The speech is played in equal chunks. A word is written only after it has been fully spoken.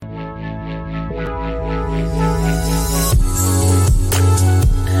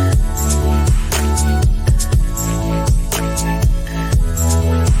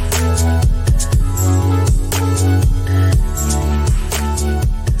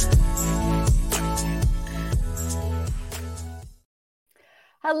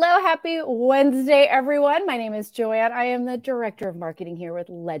Hello, happy Wednesday, everyone. My name is Joanne. I am the Director of Marketing here with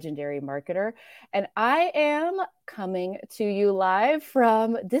Legendary Marketer, and I am coming to you live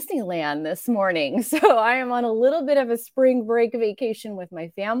from Disneyland this morning. So I am on a little bit of a spring break vacation with my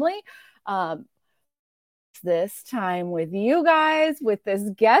family. Um, this time with you guys, with this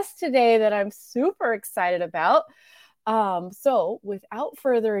guest today that I'm super excited about. So without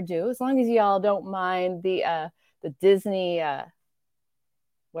further ado, as long as y'all don't mind the Disney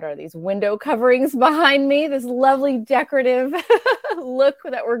what are these window coverings behind me, this lovely decorative look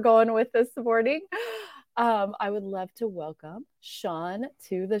that we're going with this morning. I would love to welcome Sean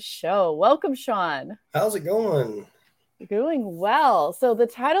to the show. Welcome, Sean. How's it going? Doing well. So the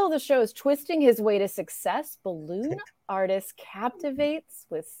title of the show is Twisting His Way to Success. Balloon Artist Captivates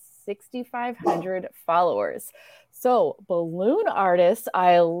with 6,500 followers. So balloon artists,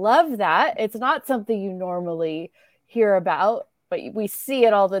 I love that. It's not something you normally hear about, but we see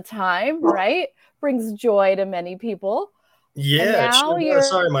it all the time, right? Brings joy to many people. And Yeah, it now sure does. you're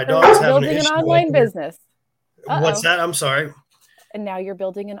Sorry, my dog's having an building an issue online waking me. business. What's Uh-oh. that? I'm sorry. And now you're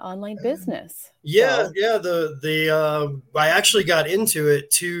building an online business. Yeah, So, yeah. I actually got into it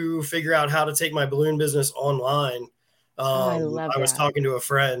to figure out how to take my balloon business online. oh, I love I was that. talking to a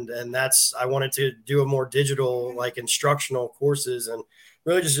friend, and I wanted to do a more digital, like instructional courses, and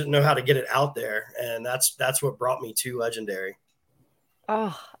really just didn't know how to get it out there. And that's what brought me to Legendary.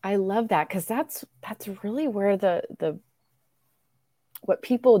 Oh, I love that because that's really where the what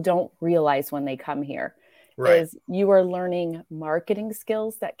people don't realize when they come here Right. is you are learning marketing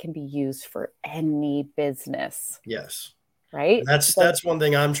skills that can be used for any business, Yes. right? So, That's one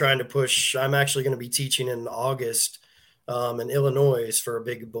thing I'm trying to push. I'm actually going to be teaching in August in Illinois for a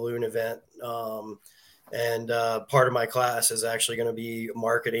big balloon event. And part of my class is actually going to be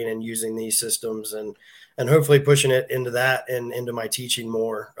marketing and using these systems and hopefully pushing it into that and into my teaching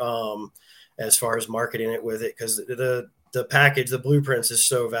more as far as marketing it with it, because the package, the blueprints is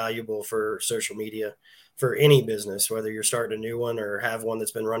so valuable for social media for any business, whether you're starting a new one or have one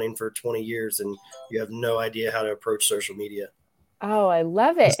that's been running for 20 years and you have no idea how to approach social media. oh, I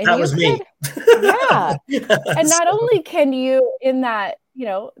love it. And That you was me. could, yeah. And not So, only can you in that,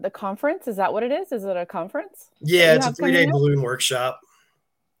 the conference, is that what it is? Is it a conference that yeah, you it's a have 3 day coming up? balloon workshop.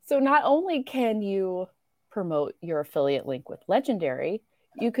 So not only can you promote your affiliate link with Legendary,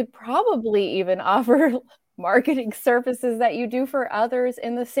 you could probably even offer marketing services that you do for others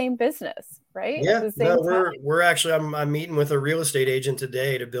in the same business, right? At Yeah, the no, same time. we're actually I'm meeting with a real estate agent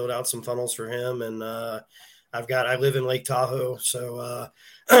today to build out some funnels for him, and I live in Lake Tahoe, so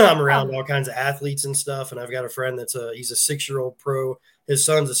I'm around Ah, all kinds of athletes and stuff, and I've got a friend he's a 6 year old pro. His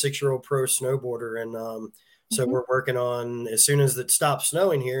son's a 6 year old pro snowboarder, and so mhm. we're working on as soon as it stops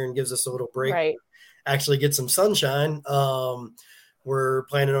snowing here and gives us a little break, Right. actually get some sunshine. We're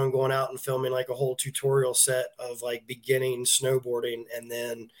planning on going out and filming like a whole tutorial set of like beginning snowboarding, and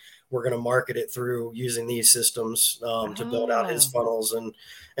then we're going to market it through using these systems to build out his Oh. funnels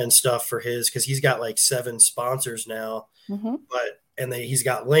and stuff for his, because he's got like 7 sponsors now, Mhm. he's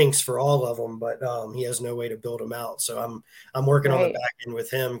got links for all of them, but he has no way to build them out. So I'm working on the Right. back end with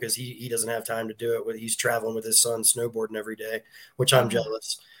him because he doesn't have time to do it. He's traveling with his son snowboarding every day, which I'm Oh,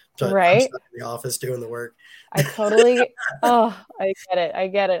 jealous. But I'm right. stuck in the office doing the work. I totally, oh, I get it. I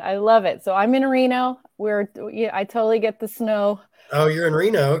get it. I love it. So I'm in Reno. Yeah, I totally get the snow. Oh, you're in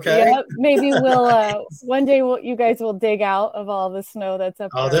Reno, okay? Yeah, maybe one day you guys will dig out of all the snow that's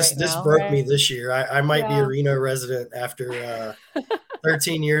up Oh, there this right this now, broke me right? this year. I might be a Yeah. Reno resident after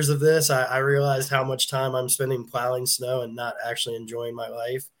 13 years of this. I realized how much time I'm spending plowing snow and not actually enjoying my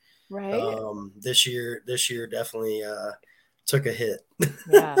life. Right? This year definitely took a hit.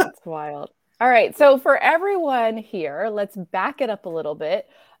 Yeah, it's wild. All right. So for everyone here, let's back it up a little bit.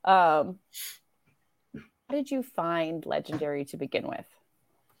 How did you find Legendary to begin with?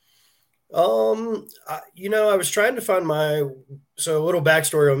 I was trying to find so a little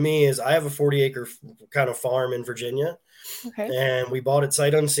backstory on me is I have a 40-acre kind of farm in Virginia, Okay. and we bought it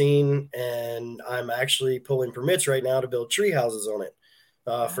sight unseen, and I'm actually pulling permits right now to build tree houses on it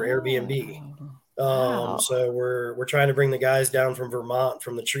for Airbnb. Oh, wow. So we're trying to bring the guys down from Vermont,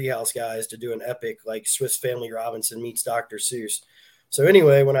 from the Treehouse guys, to do an epic like Swiss Family Robinson meets Dr. Seuss. So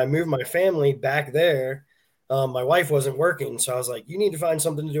anyway, when I moved my family back there, my wife wasn't working, so I was like, "You need to find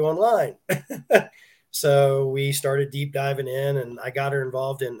something to do online." So we started deep diving in, and I got her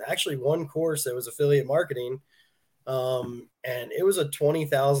involved in actually one course that was affiliate marketing, and it was a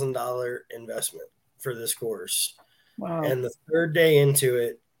 $20,000 investment for this course. Wow. And the third day into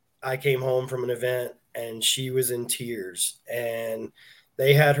it, I came home from an event and she was in tears. And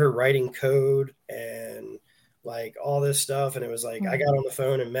they had her writing code and like all this stuff. And it was like, I got Mhm. on the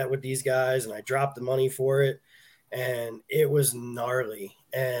phone and met with these guys and I dropped the money for it. And it was gnarly.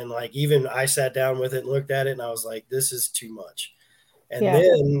 And like, even I sat down with it and looked at it and I was like, this is too much. And Yeah.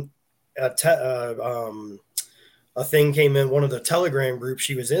 then a thing came in one of the Telegram groups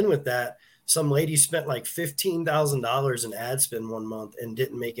she was in with that. Some lady spent like $15,000 in ad spend one month and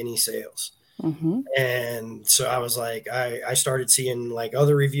didn't make any sales. Hmm. And so I was like, I started seeing like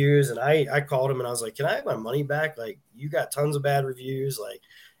other reviews and I called him and I was like, can I have my money back? Like, you got tons of bad reviews. Like,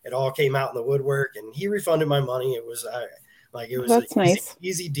 it all came out in the woodwork and he refunded my money. It was an That's easy, nice.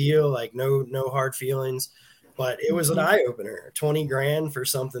 easy deal. Like no hard feelings, but it was an Hmm. eye opener, 20 grand for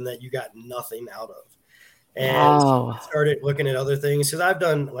something that you got nothing out of. And so Wow. I started looking at other things because I've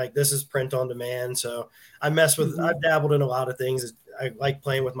done like this is print on demand. So Hmm. I've dabbled in a lot of things. I like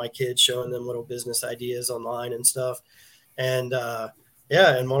playing with my kids, showing them little business ideas online and stuff. And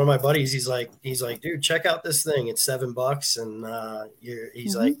yeah, and one of my buddies, he's like, dude, check out this thing. It's $7. And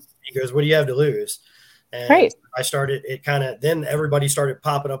he's like, Hmm. he goes, what do you have to lose? And Right. I started it kind of, then everybody started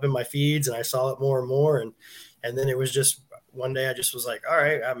popping up in my feeds and I saw it more and more. And then it was just one day I just was like, all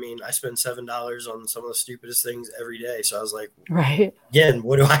right, I mean, I spend $7 on some of the stupidest things every day. So I was like, Right. again,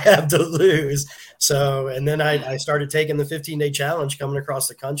 what do I have to lose? So, and then I started taking the 15-day challenge coming across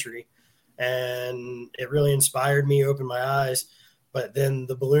the country and it really inspired me, opened my eyes. But then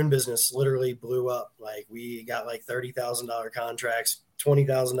the balloon business literally blew up. Like we got like $30,000 contracts,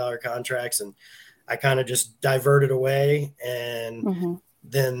 $20,000 contracts, and I kind of just diverted away. And Hmm.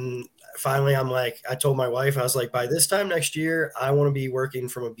 then finally, I'm like, I told my wife, I was like, by this time next year, I want to be working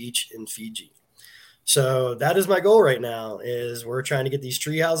from a beach in Fiji. So that is my goal right now is we're trying to get these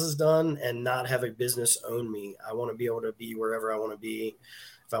tree houses done and not have a business own me. I want to be able to be wherever I want to be.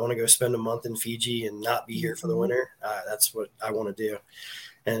 If I want to go spend a month in Fiji and not be here for the Hmm. winter, that's what I want to do.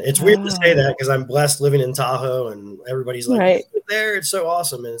 And it's weird to say Oh, that because I'm blessed living in Tahoe and everybody's like, right. you live there, it's so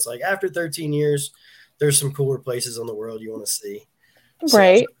awesome. And it's like after 13 years, there's some cooler places in the world you want to see. So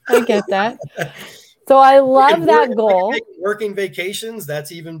Right. I get that. So I love that if I can make goal, working vacations,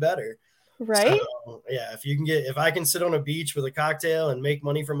 that's even better. So right? yeah, if I can sit on a beach with a cocktail and make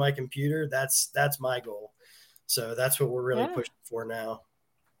money from my computer, that's my goal. So that's what we're really Yeah. pushing for now.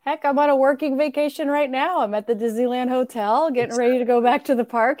 Heck, I'm on a working vacation right now. I'm at the Disneyland Hotel, getting ready to go back to the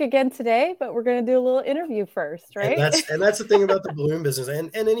park again today, but we're going to do a little interview first, And right? that's the thing about the balloon business and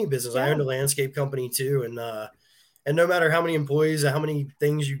any business. I Yeah. owned a landscape company too, and no matter how many employees, how many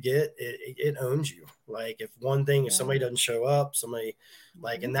things you get, it owns you. Like if Yeah. somebody doesn't show up, somebody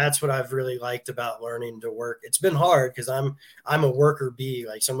like, Hmm. and that's what I've really liked about learning to work. It's been hard because I'm a worker bee.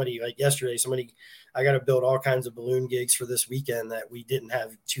 Like somebody like yesterday, I got to build all kinds of balloon gigs for this weekend that we didn't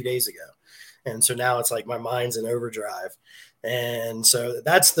have 2 days ago. And so now it's like my mind's in overdrive. And so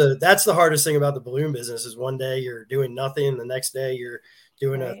that's the hardest thing about the balloon business is one day you're doing nothing, and the next day you're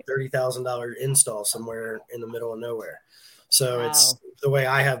doing a Right. $30,000 install somewhere in the middle of nowhere. So it's Wow. the way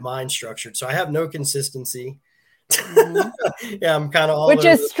I have mine structured. So I have no consistency. Hmm. Yeah, I'm kind of all Which over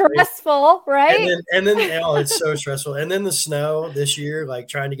is the place. stressful, right? And then oh, it's so stressful. And then the snow this year, like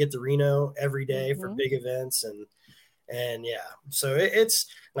trying to get to Reno every day for Hmm. big events and yeah. So it's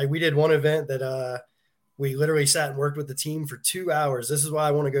like we did one event that we literally sat and worked with the team for 2 hours. This is why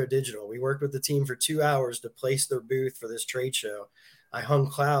I want to go digital. We worked with the team for 2 hours to place their booth for this trade show. I hung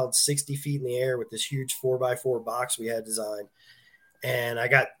clouds 60 feet in the air with this huge 4x4 box we had designed. And I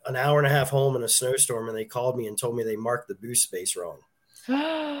got an hour and a half home in a snowstorm, and they called me and told me they marked the booth space wrong.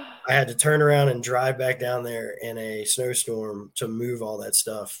 I had to turn around and drive back down there in a snowstorm to move all that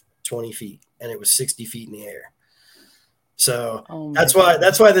stuff 20 feet, and it was 60 feet in the air. So Oh my that's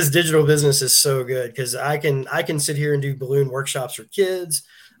goodness. why this digital business is so good because I can sit here and do balloon workshops for kids.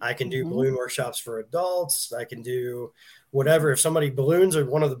 I can do Hmm. balloon workshops for adults. I can do whatever. If somebody balloons are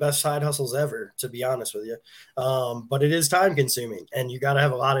one of the best side hustles ever, to be honest with you. But it is time consuming, and you got to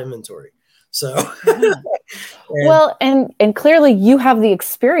have a lot of inventory. So Yeah. and Well, and clearly you have the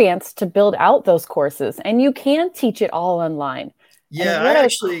experience to build out those courses and you can teach it all online. And yeah, what a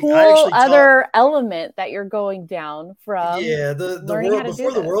I cool actually taught. other element that you're going down from Yeah, the learning how world to do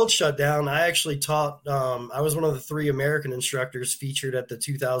before the this. world shut down, I actually taught. I was one of the three American instructors featured at the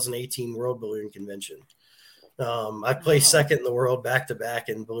 2018 World Balloon Convention. I placed Wow. second in the world back to back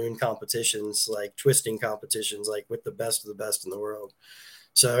in balloon competitions, like twisting competitions, like with the best of the best in the world.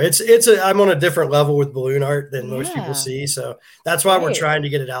 So I'm on a different level with balloon art than most people Yeah. see. So that's why we're Right. trying to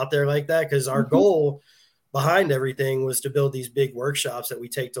get it out there like that because our Hmm. goal behind everything was to build these big workshops that we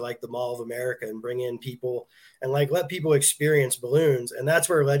take to like the Mall of America and bring in people and like let people experience balloons. And that's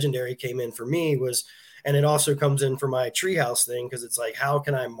where Legendary came in for me was, and it also comes in for my treehouse thing because it's like, how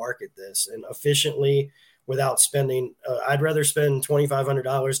can I market this and efficiently without spending. I'd rather spend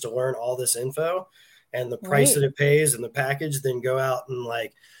 $2,500 to learn all this info and the price Right. that it pays and the package than go out and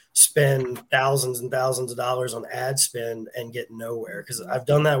like spend thousands and thousands of dollars on ad spend and get nowhere. Because Mhm. I've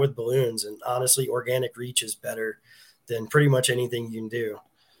done that with balloons, and honestly, organic reach is better than pretty much anything you can do.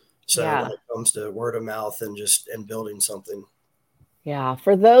 So when Yeah. it comes to word of mouth and building something. Yeah.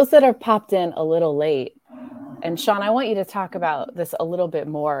 For those that have popped in a little late, and Sean, I want you to talk about this a little bit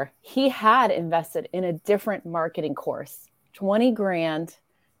more. He had invested in a different marketing course, 20 grand,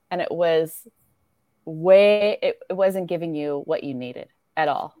 and it wasn't giving you what you needed at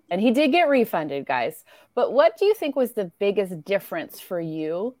all. And he did get refunded, guys. But what do you think was the biggest difference for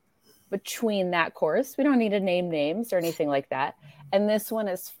you between that course? We don't need to name names or anything like that. And this one,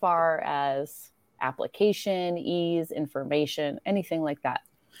 as far as application, ease, information, anything like that.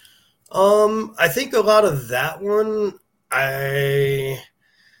 I think a lot of that one, I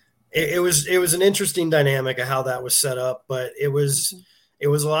it was an interesting dynamic of how that was set up, but Mm-hmm. it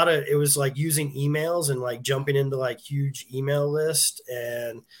was like using emails and like jumping into like huge email list,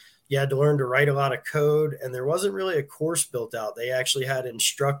 and you had to learn to write a lot of code, and there wasn't really a course built out. They actually had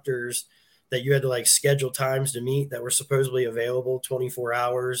instructors that you had to like schedule times to meet that were supposedly available 24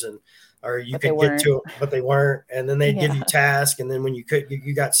 hours, and or you But they could get weren't. to it, but they weren't. And then they'd give you Yeah. tasks, and then when you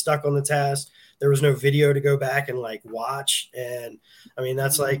got stuck on the task, there was no video to go back and like watch. And I mean,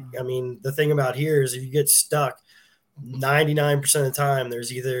 that's like, I mean, the thing about here is if you get stuck, 99% of the time,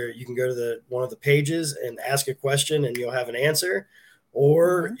 there's either you can go to the one of the pages and ask a question and you'll have an answer,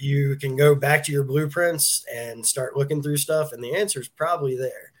 or Mm-hmm. you can go back to your blueprints and start looking through stuff, and the answer is probably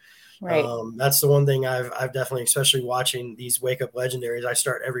there. Right. That's the one thing I've definitely, especially watching these Wake Up Legendaries. I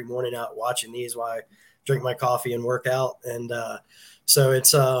start every morning out watching these while I drink my coffee and work out, and so it's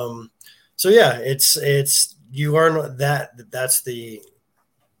so yeah, it's you learn that's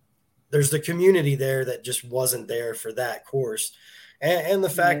there's the community there that just wasn't there for that course, and the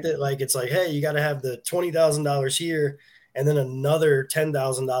fact Right. that like it's like, hey, you got to have the $20,000 here and then another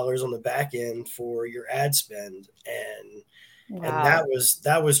 $10,000 on the back end for your ad spend, and Wow.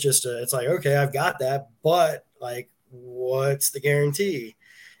 that was just it's like, okay, I've got that, but like what's the guarantee?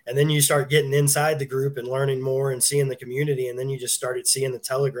 And then you start getting inside the group and learning more and seeing the community, and then you just started seeing the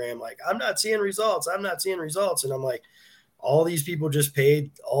telegram like, I'm not seeing results, I'm not seeing results, and I'm like, all these people just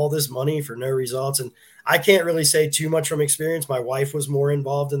paid all this money for no results. And I can't really say too much from experience. My wife was more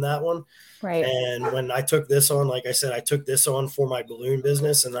involved in that one. Right. And when I took this on, like I said, I took this on for my balloon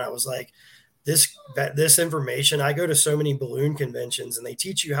business, and I was like, this information. I go to so many balloon conventions, and they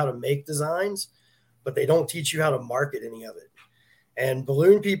teach you how to make designs, but they don't teach you how to market any of it. And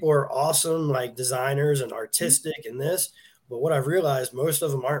balloon people are awesome, like designers and artistic and this. But what I've realized, most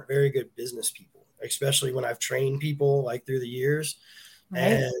of them aren't very good business people, especially when I've trained people like through the years. Right.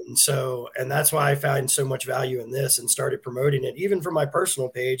 And so, and that's why I find so much value in this and started promoting it, even for my personal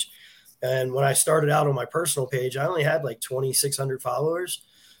page. And when I started out on my personal page, I only had like 2,600 followers.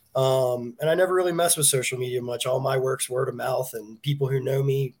 And I never really messed with social media much. All my work's word of mouth, and people who know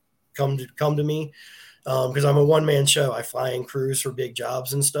me come to me because I'm a one man show. I fly in crews for big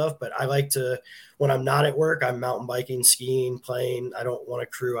jobs and stuff, but I like to, when I'm not at work, I'm mountain biking, skiing, playing. I don't want a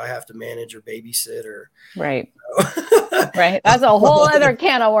crew I have to manage or babysit or, Right. Right. That's a whole other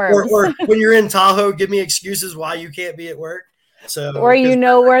can of worms. or when you're in Tahoe, give me excuses why you can't be at work. So, Or you because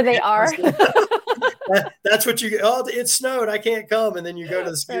know where they are. that's what you, oh, it snowed, I can't come. And then you go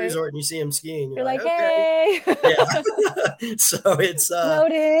to the ski Right. resort and you see them skiing. You're You're like, like, okay. hey. Yeah. So it's,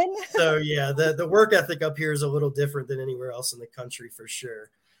 Snowed in. so yeah, the work ethic up here is a little different than anywhere else in the country for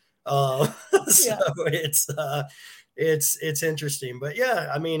sure. So Yeah. it's interesting, but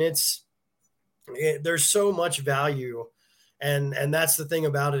yeah, I mean, there's so much value, and that's the thing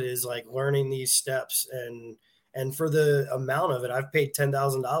about it is like learning these steps, and for the amount of it, I've paid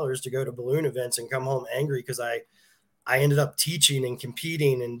 $10,000 to go to balloon events and come home angry because I ended up teaching and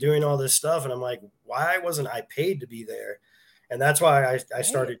competing and doing all this stuff, and I'm like, why wasn't I paid to be there? And that's why I Right.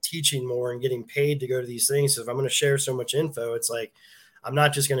 started teaching more and getting paid to go to these things. So if I'm going to share so much info, it's like I'm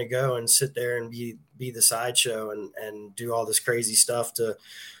not just going to go and sit there and be the sideshow and do all this crazy stuff to.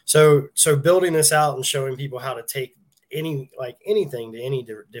 So building this out and showing people how to take anything to any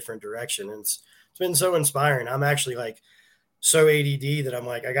different direction. And it's been so inspiring. I'm actually like so ADD that I'm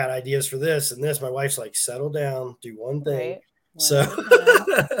like, I got ideas for this and this. My wife's like, settle down, do one thing. Right. One So at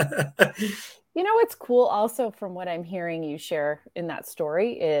a time. You know what's cool also from what I'm hearing you share in that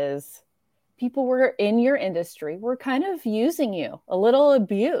story is people were in your industry were kind of using you, a little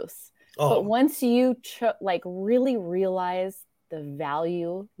abuse. But oh, once you like really realize the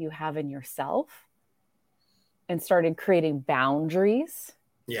value you have in yourself and started creating boundaries,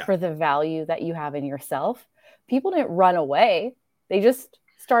 Yeah. for the value that you have in yourself. People didn't run away. They just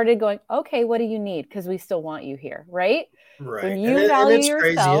started going, okay, what do you need? Because we still want you here, right? When Right. you And value it's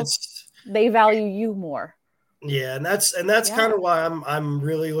crazy. yourself, they value you more. Yeah, and that's kind Yeah. of why I'm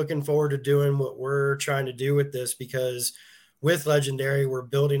really looking forward to doing what we're trying to do with this, because with Legendary, we're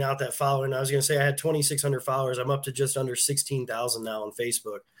building out that following. I was going to say I had 2,600 followers. I'm up to just under 16,000 now on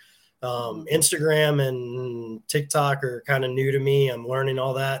Facebook. Instagram and TikTok are kind of new to me. I'm learning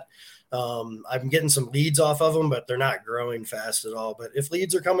all that. I'm getting some leads off of them, but they're not growing fast at all. But if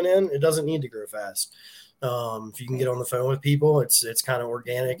leads are coming in, it doesn't need to grow fast. If you can get on the phone with people, it's kind of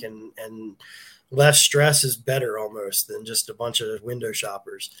organic, and less stress is better almost than just a bunch of window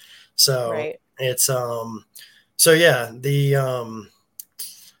shoppers. So Right. it's so yeah, the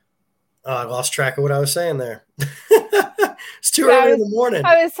I lost track of what I was saying there. It's too Yeah, early in the morning.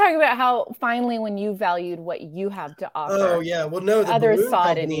 I was talking about how finally when you valued what you have to Oh offer, yeah. Well, no, the others balloon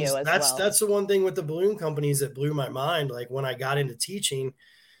saw it in you companies, as that's well. that's the one thing with the balloon companies that blew my mind. Like when I got into teaching,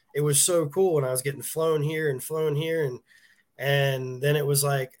 it was so cool when I was getting flown here and flown here, and then it was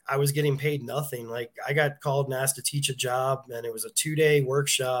like I was getting paid nothing. Like I got called and asked to teach a job, and it was a 2-day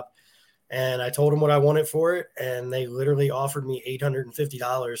workshop, and I told them what I wanted for it, and they literally offered me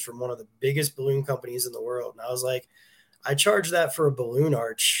 $850 from one of the biggest balloon companies in the world. And I was like, I charge that for a balloon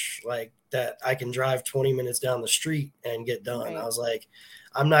arch like that I can drive 20 minutes down the street and get done. I Right. was like,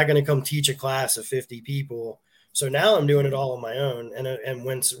 I'm not going to come teach a class of 50 people. So now I'm doing it Mhm. all on my own. And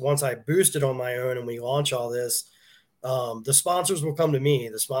once I boost it on my own and we launch all this, the sponsors will come to me,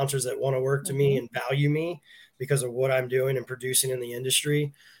 the sponsors that want to work to me Mhm. and value me because of what I'm doing and producing in the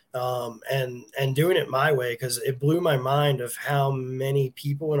industry. And doing it my way, because it blew my mind of how many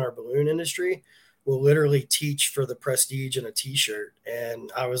people in our balloon industry will literally teach for the prestige in a t-shirt.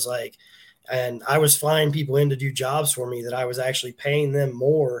 And I was like, and I was flying people in to do jobs for me that I was actually paying them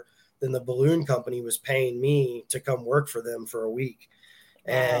more than the balloon company was paying me to come work for them for a week.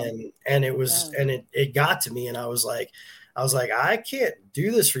 Wow. And it was, Yeah. and it got to me, and I was like, I can't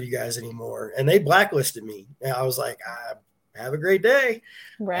do this for you guys anymore. And they blacklisted me. And I was like, I have a great day.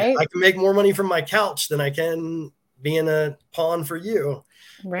 Right. I can make more money from my couch than I can being a pawn for you.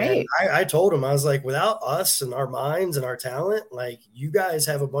 And Right. I told him, I was like, without us and our minds and our talent, like you guys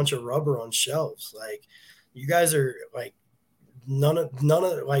have a bunch of rubber on shelves. Like you guys are like none of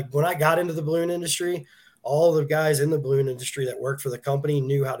like when I got into the balloon industry, all the guys in the balloon industry that worked for the company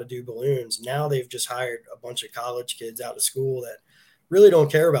knew how to do balloons. Now they've just hired a bunch of college kids out of school that really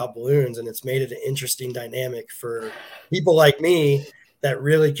don't care about balloons. And it's made it an interesting dynamic for people like me that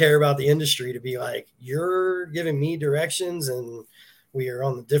really care about the industry to be like, you're giving me directions and we are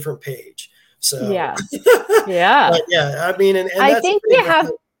on the different page. So, Yeah. Yeah. but yeah, I mean, and I that's the think thing. you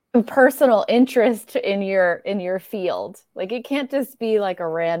have personal interest in your field. Like it can't just be like a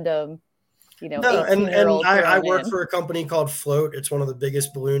random, No, and 18-year-old I thrown work in. for a company called Float. It's one of the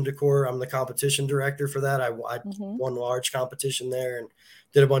biggest balloon decor. I'm the competition director for that. I Hmm. won large competition there and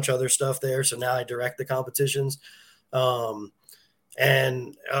did a bunch of other stuff there. So now I direct the competitions. Um,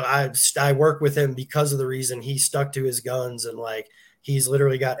 and I work with him because of the reason he stuck to his guns, and like he's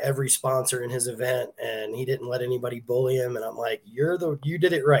literally got every sponsor in his event, and he didn't let anybody bully him. And I'm like, you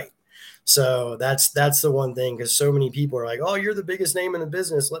did it right. So that's the one thing, because so many people are like, oh, you're the biggest name in the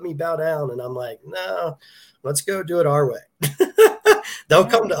business, let me bow down. And I'm like, no, let's go do it our way. They'll Yeah.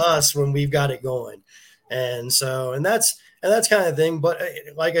 come to us when we've got it going. And so and that's kind of thing. But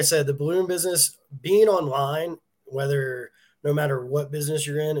like I said, the balloon business, being online, whether no matter what business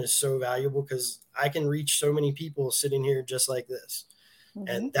you're in, is so valuable, because I can reach so many people sitting here just like this. Hmm.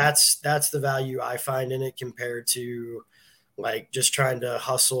 And that's the value I find in it, compared to like just trying to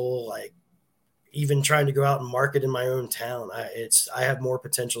hustle, like even trying to go out and market in my own town. I have more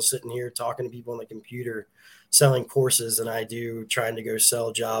potential sitting here talking to people on the computer selling courses than I do trying to go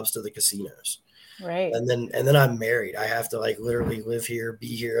sell jobs to the casinos. Right. And then I'm married. I have to like literally live here, be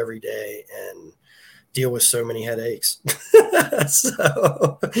here every day, and deal with so many headaches.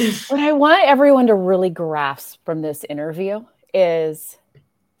 So What I want everyone to really grasp from this interview is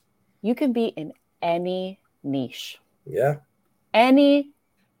you can be in any niche. yeah. Any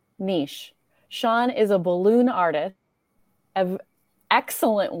niche. Sean is a balloon artist, an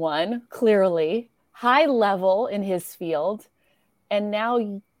excellent one, clearly, high level in his field, and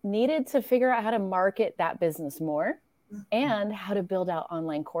now needed to figure out how to market that business more and how to build out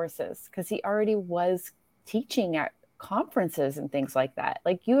online courses because he already was teaching at conferences and things like that.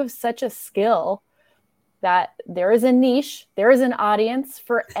 Like you have such a skill that there is a niche, there is an audience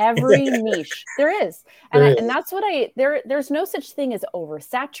for every niche. There is. And There and is. that's what there's no such thing as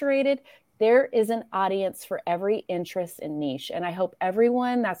oversaturated. there is an audience for every interest and niche. And I hope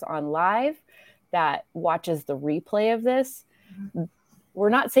everyone that's on live that watches the replay of this, we're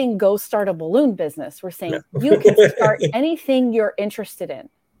not saying go start a balloon business. We're saying you can start anything you're interested in.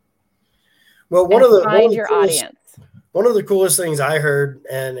 Well, find your audience. One of the coolest things I heard,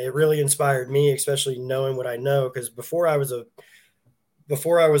 and it really inspired me, especially knowing what I know, because before I was a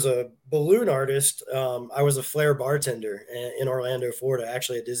balloon artist, I was a flair bartender in Orlando, Florida,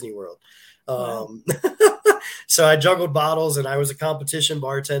 actually at Disney World. Wow. So I juggled bottles, and I was a competition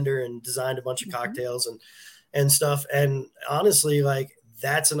bartender and designed a bunch of cocktails and stuff. And honestly, like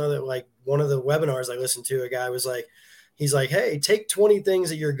that's another, like one of the webinars I listened to, a guy was like, he's like, hey, take 20 things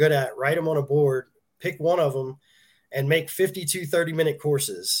that you're good at, write them on a board, pick one of them, and make 52 30-minute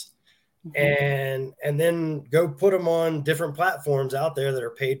courses. And then go put them on different platforms out there that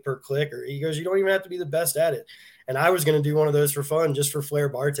are paid per click. Or he goes, you don't even have to be the best at it. And I was going to do one of those for fun, just for flair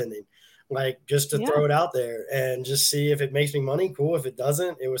bartending, like just to throw it out there and just see if it makes me money. Cool. If it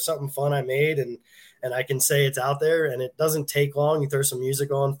doesn't, it was something fun I made, and I can say it's out there, and it doesn't take long. You throw some music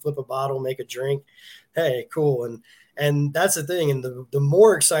on, flip a bottle, make a drink. Hey, cool. And that's the thing. And the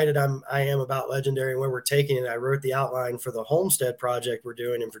more excited I am about Legendary and where we're taking it. I wrote the outline for the homestead project we're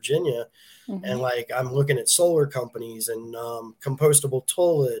doing in Virginia. And like, I'm looking at solar companies and compostable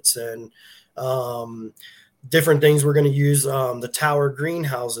toilets and different things we're going to use, the tower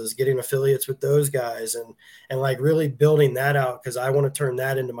greenhouses, getting affiliates with those guys, and like really building that out, because I want to turn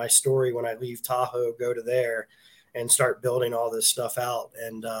that into my story when I leave Tahoe, go to there and start building all this stuff out,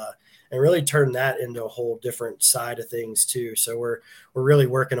 and really turn that into a whole different side of things too. So we're really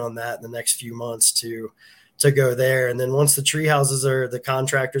working on that in the next few months to go there. And then once the the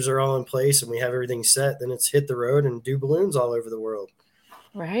contractors are all in place and we have everything set, then it's hit the road and do balloons all over the world.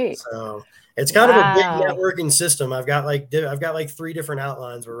 Right. So it's kind of a big networking system. I've got like 3 different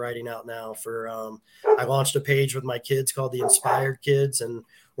outlines we're writing out now for, I launched a page with my kids called the Inspired Kids, and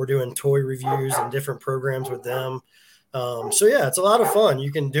we're doing toy reviews and different programs with them. So yeah, it's a lot of fun.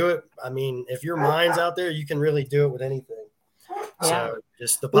 You can do it. I mean, if your mind's out there, you can really do it with anything. Yeah. So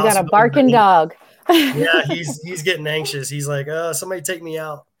just the we got a barking dog. Yeah, he's getting anxious. He's like, somebody take me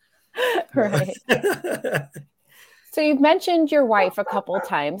out. Right. So you've mentioned your wife a couple of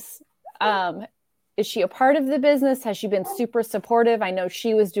times. Is she a part of the business? Has she been super supportive? I know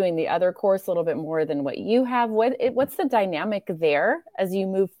she was doing the other course a little bit more than what you have. What's the dynamic there as you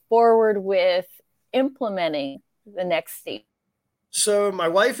move forward with implementing the next stage? So my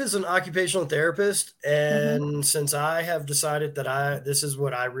wife is an occupational therapist, and since I have decided that this is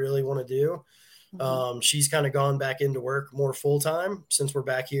what I really want to do, she's kind of gone back into work more full time since we're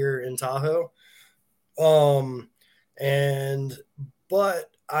back here in Tahoe. But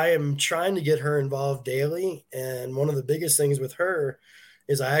I am trying to get her involved daily. And one of the biggest things with her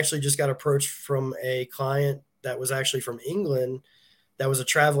is I actually just got approached from a client that was actually from England, that was a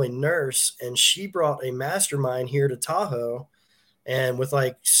traveling nurse. And she brought a mastermind here to Tahoe, and with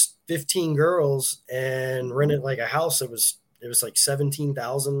like 15 girls, and rented like a house that was, it was like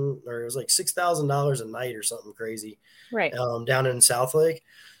 17,000, or it was like $6,000 a night or something crazy. Right. Down in South Lake.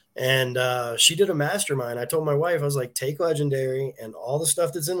 And she did a mastermind. I told my wife, I was like, take Legendary and all the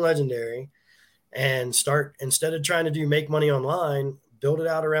stuff that's in Legendary and start, instead of trying to make money online, build it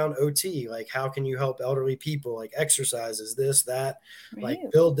out around OT. Like, how can you help elderly people, like exercises, this, that, like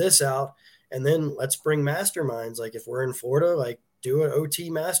build this out. And then let's bring masterminds. Like if we're in Florida, like do an OT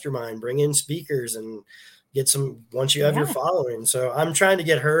mastermind, bring in speakers and get some, once you have your following. So I'm trying to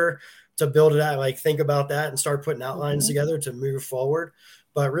get her to build it out, like think about that and start putting outlines together to move forward.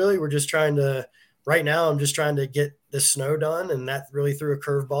 But really, we're just trying to, right now, I'm just trying to get the snow done. And that really threw a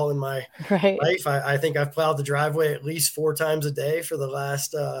curveball in my life. I think I've plowed the driveway at least 4 times a day for the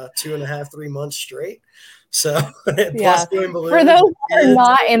last 2.5, 3 months straight. So plus doing balloons. For those who are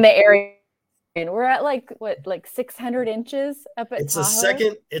not in the area, we're at like 600 inches up at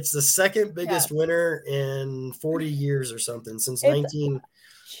Tahoe. It's the second biggest winter in 40 years or something, since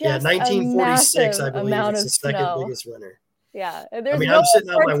 1946, I believe. It's the second biggest winter. Yeah. I mean, I'm sitting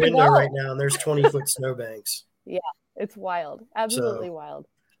out my window right now and there's 20-foot snowbanks. Yeah, it's wild. Absolutely wild.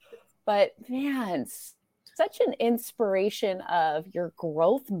 But man, such an inspiration of your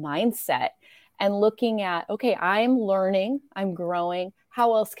growth mindset and looking at, okay, I'm learning, I'm growing.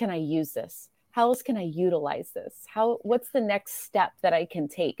 How else can I use this? How else can I utilize this? What's the next step that I can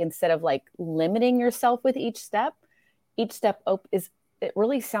take, instead of like limiting yourself with each step? Each step it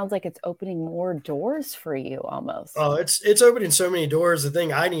really sounds like it's opening more doors for you almost. Oh, it's opening so many doors. The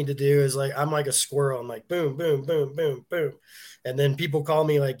thing I need to do is like, I'm like a squirrel. I'm like, boom, boom, boom, boom, boom. And then people call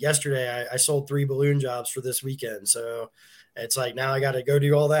me, like yesterday, I sold 3 balloon jobs for this weekend. So it's like, now I got to go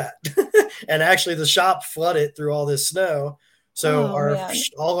do all that. and actually the shop flooded through all this snow. So Oh man.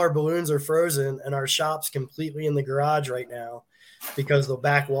 all our balloons are frozen, and our shop's completely in the garage right now because the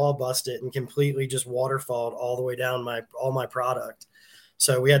back wall busted and completely just waterfalled all the way down all my product.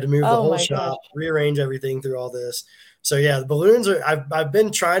 So we had to move the Oh whole my gosh. shop, rearrange everything through all this. So yeah, the balloons are. I've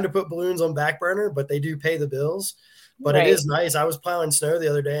been trying to put balloons on back burner, but they do pay the bills. But it Right. is nice. I was plowing snow the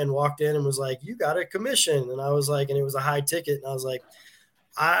other day and walked in and was like, "You got a commission," and I was like, and it was a high ticket, and I was like,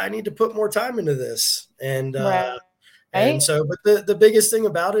 "I need to put more time into this." And Right. so, but the biggest thing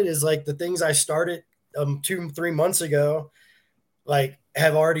about it is like the things I started 2-3 months ago, like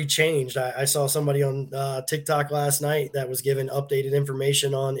have already changed. I saw somebody on TikTok last night that was giving updated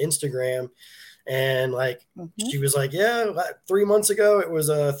information on Instagram, and like Hmm. she was like, yeah, 3 months ago it was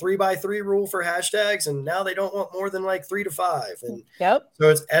a 3x3 rule for hashtags, and now they don't want more than like 3 to 5. And Yep. so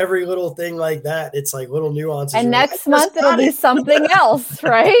it's every little thing like that. It's like little nuances. And You're like, I next just month it'll got be it. something else,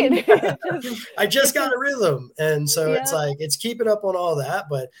 right? I just It got just a rhythm. And so it's yeah. like, it's keeping up on all that.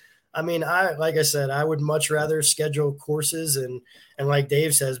 But I mean, like I said, I would much rather schedule courses and like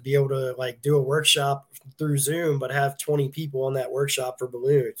Dave says, be able to like do a workshop through Zoom, but have 20 people on that workshop for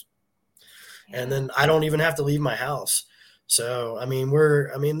balloons. And Yeah. then I don't even have to leave my house. So, I mean,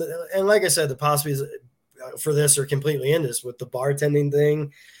 and like I said, the possibilities for this are completely endless with the bartending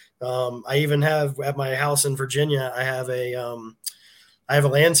thing. I even have at my house in Virginia, I have a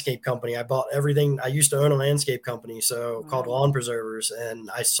landscape company. I bought everything. I used to own a landscape company, so called Wow. Lawn Preservers, and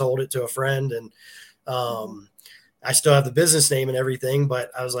I sold it to a friend. And Mhm. um, I still have the business name and everything,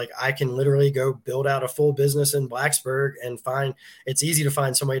 but I was like, I can literally go build out a full business in Blacksburg and it's easy to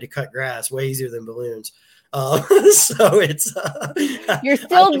find somebody to cut grass, way easier than balloons. So You're I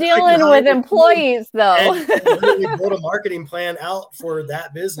still can dealing with hire someone employees though. and literally build a marketing plan out for that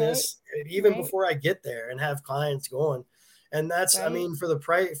Right. business even Right. before I get there and have clients going. And that's, I Right. mean, for the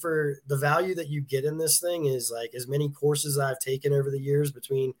price, for the value that you get in this thing is like as many courses I've taken over the years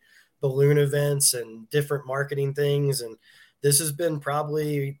between balloon events and different marketing things. And this has been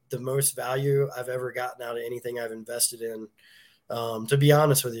probably the most value I've ever gotten out of anything I've invested in. To be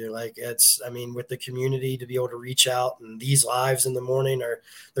honest with you, like I mean, with the community to be able to reach out, and these lives in the morning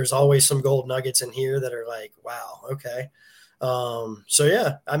there's always some gold nuggets in here that are like, wow, okay. So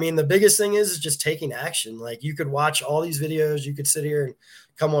yeah, I mean, the biggest thing is just taking action. Like you could watch all these videos, you could sit here and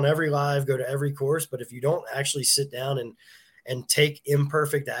come on every live, go to every course, but if you don't actually sit down and take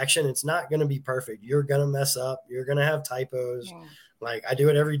imperfect action, it's not going to be perfect. You're going to mess up. You're going to have typos. Yeah. Like I do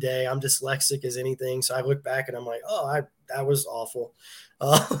it every day. I'm dyslexic as anything. So I look back and I'm like, that was awful.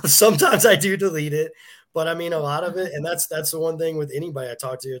 Sometimes I do delete it, but I mean, a lot of it, and that's the one thing with anybody I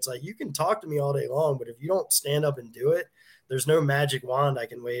talk to. It's like you can talk to me all day long, but if you don't stand up and do it, there's no magic wand I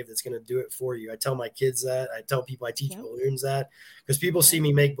can wave that's going to do it for you. I tell my kids that. I tell people I teach Yep. balloons that because people see Right.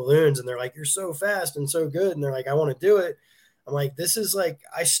 me make balloons and they're like, "You're so fast and so good," and they're like, "I want to do it." I'm like, "This is like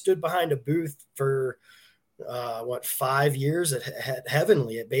I stood behind a booth for." 5 years at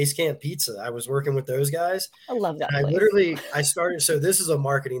Heavenly at Base Camp Pizza. I was working with those guys, I love and that place. I started. So this is a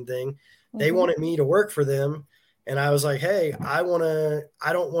marketing thing. They Hmm. wanted me to work for them, and I was like, hey, I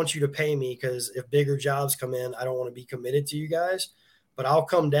don't want you to pay me because if bigger jobs come in, I don't want to be committed to you guys, but I'll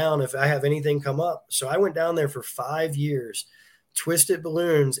come down if I have anything come up. So I went down there for 5 years, twisted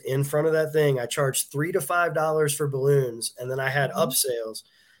balloons in front of that thing. I charged $3 to $5 for balloons, and then I had Hmm. upsales,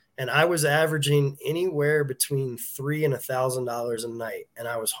 and I was averaging anywhere between $3 and $1,000 a night, and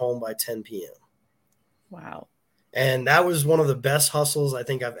I was home by 10 p.m. Wow. And that was one of the best hustles I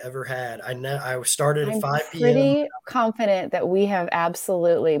think I've ever had. I started at I'm 5 p.m. pretty confident that we have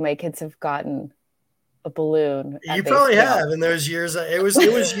absolutely, my kids have gotten a balloon at You base probably camp. have in those years. It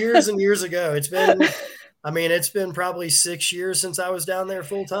was years and years ago. I mean, it's been probably 6 years since I was down there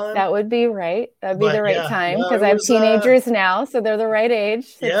full time. That would be right. That'd be the But right yeah, time no, because it I have was teenagers now, so they're the right age.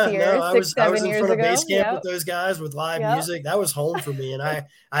 Six yeah, no, years, six, I was seven in years front of base ago. camp with Yep. those guys with live Yep. music. That was home for me. And I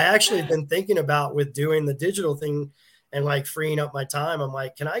actually have been thinking about with doing the digital thing and like freeing up my time. I'm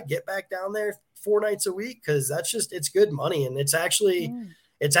like, can I get back down there 4 nights a week? Cause it's good money. And Mm,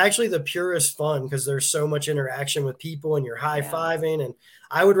 it's actually the purest fun because there's so much interaction with people and you're high yeah. fiving. And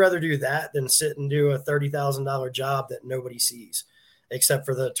I would rather do that than sit and do a $30,000 job that nobody sees except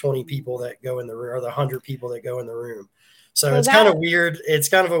for the 20 people Mm. that go in the room or the 100 people that go in the room. So So it's kind of that, weird. It's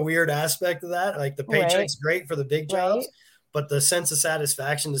kind of a weird aspect of that. Like the right, paycheck's great for the big right. jobs, but the sense of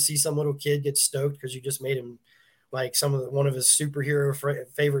satisfaction to see some little kid get stoked because you just made him like one of his favorite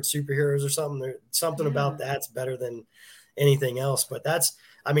superheroes or something. Something about Yeah. that's better than anything else. But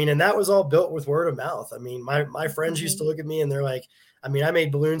I mean, and that was all built with word of mouth. I mean, my friends used Hmm. to look at me and they're like, I mean, I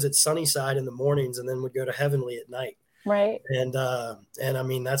made balloons at Sunnyside in the mornings and then would go to Heavenly at night. Right. And I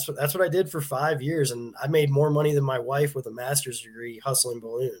mean, that's what I did for 5 years. And I made more money than my wife with a master's degree hustling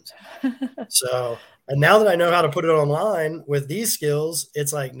balloons. So, and now that I know how to put it online with these skills,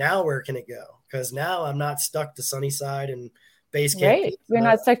 it's like, now where can it go? Because now I'm not stuck to Sunnyside and Base Camp Right. You're Pizza.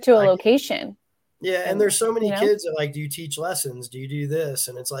 not stuck to a I can, location. yeah. And And, there's so you many know, kids that like, do you teach lessons? Do you do this?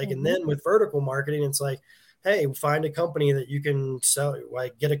 And it's like, and hmm then with vertical marketing, it's like, hey, find a company that you can sell,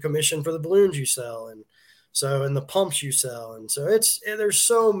 like get a commission for the balloons you sell. And the pumps you sell. And so there's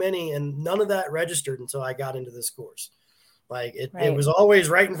so many, and none of that registered until I got into this course. Like it right. was always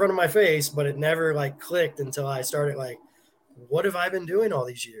right in front of my face, but it never like clicked until I started like, what have I been doing all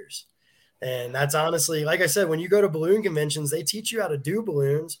these years? And that's honestly, like I said, when you go to balloon conventions, they teach you how to do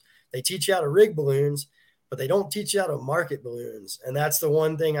balloons, they teach you how to rig balloons, but they don't teach you how to market balloons. And that's the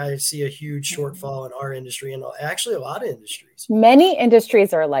one thing I see a huge Mhm. shortfall in our industry and actually a lot of industries. Many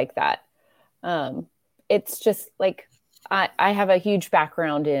industries are like that. Um, it's just like I have a huge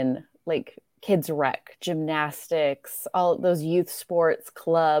background in like kids rec, gymnastics, all those youth sports,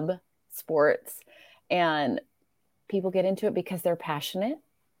 club sports, and people get into it because they're passionate,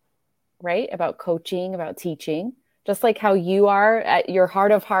 right? About coaching, about teaching. Just like how you are at your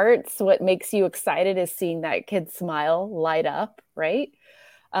heart of hearts, what makes you excited is seeing that kid smile, light up, right?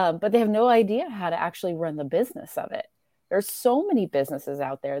 But they have no idea how to actually run the business of it. There's so many businesses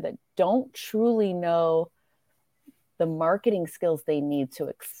out there that don't truly know the marketing skills they need to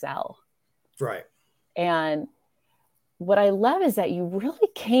excel. Right. And what I love is that you really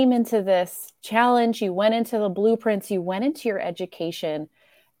came into this challenge, you went into the blueprints, you went into your education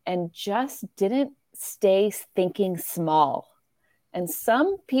and just didn't stay thinking small. And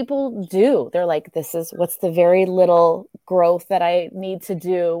some people do. They're like, this is what's the very little growth that I need to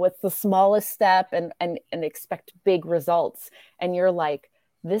do? What's the smallest step and expect big results. And you're like,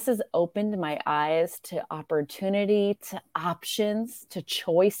 this has opened my eyes to opportunity, to options, to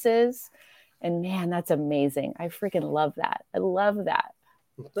choices. And man, that's amazing. I freaking love that. I love that.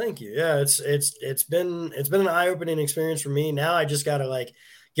 Thank you. Yeah, it's been an eye-opening experience for me. Now I just got to like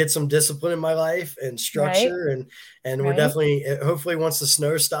get some discipline in my life and Right. structure and we're Right. definitely hopefully once the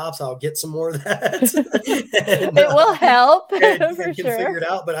snow stops, I'll get some more of that and It will help for and can sure. figure it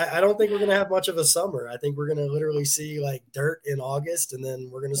out. But I don't think we're gonna have much of a summer. I think we're gonna literally see like dirt in August and then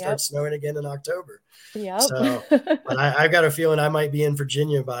we're gonna start Yep. snowing again in October. Yep. So, but I've got a feeling I might be in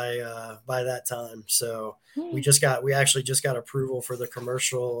Virginia by that time. So we actually just got approval for the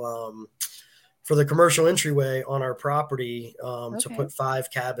commercial entryway on our property to Okay. put 5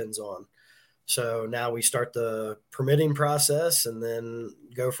 cabins on. So now we start the permitting process and then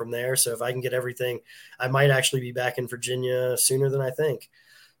go from there. So if I can get everything, I might actually be back in Virginia sooner than I think.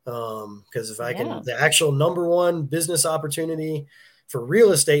 Because if I can, Yeah. the actual number one business opportunity for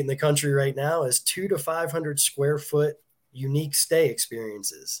real estate in the country right now is 2 to 500 square foot unique stay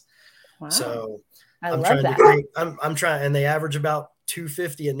experiences. Wow. So I I'm love trying to that. create, I'm trying, and they average about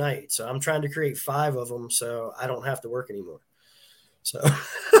 250 a night. So I'm trying to create 5 of them so I don't have to work anymore. So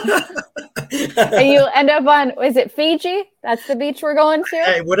And you end up on, is it Fiji? That's the beach we're going to?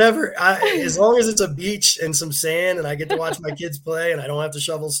 hey, whatever. As long as it's a beach and some sand and I get to watch my kids play and I don't have to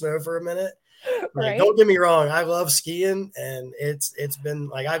shovel snow for a minute. Like, Right. don't get me wrong, I love skiing and it's been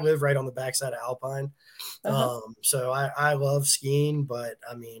like I live right on the backside of Alpine. Uh-huh. So I love skiing, but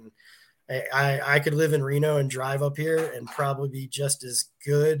I mean I could live in Reno and drive up here and probably be just as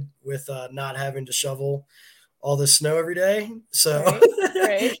good with not having to shovel all the snow every day. So, Right.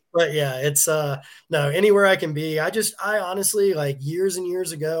 Right. but yeah, it's no anywhere I can be. I honestly like years and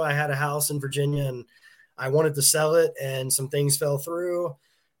years ago, I had a house in Virginia and I wanted to sell it, and some things fell through,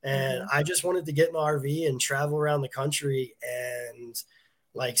 and Mm-hmm. I just wanted to get an RV and travel around the country and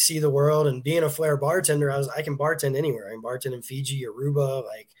like see the world. And being a flair bartender, I can bartend anywhere. I can bartend in Fiji, Aruba,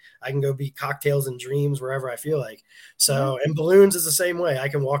 like I can go be cocktails and dreams wherever I feel like. Yeah. So, and balloons is the same way. I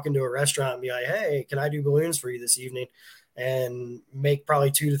can walk into a restaurant and be like, "Hey, can I do balloons for you this evening?" and make probably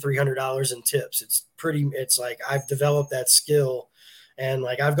 $200 to $300 in tips. It's like I've developed that skill, and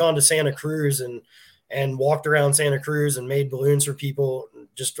like I've gone to Santa Cruz and walked around Santa Cruz and made balloons for people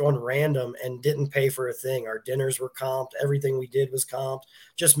just on random and didn't pay for a thing. Our dinners were comped, everything we did was comped.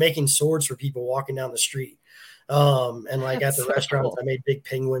 Just making swords for people walking down the street. And like at That's the so restaurants, cool. I made big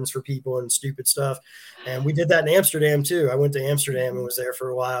penguins for people and stupid stuff. And we did that in Amsterdam too. I went to Amsterdam and Mm-hmm. was there for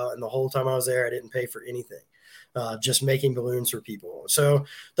a while. And the whole time I was there, I didn't pay for anything, just making balloons for people. So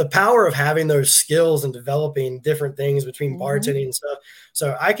the power of having those skills and developing different things between Mm-hmm. bartending and stuff.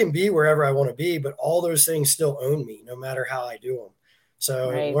 So I can be wherever I want to be, but all those things still own me no matter how I do them.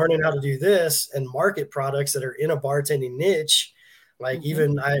 So Right. learning how to do this and market products that are in a bartending niche, Like Mm-hmm.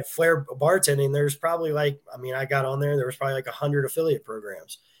 even I Flair bartending, there's probably like, I mean, I got on there was probably like 100 affiliate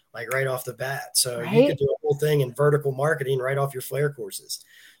programs, like right off the bat. So you could Right. do a whole thing in vertical marketing right off your Flair courses.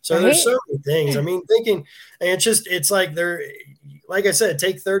 So there's Right. so many things. I mean, thinking, and it's like like I said,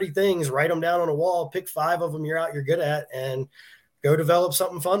 take 30 things, write them down on a wall, pick 5 of them you're good at, and go develop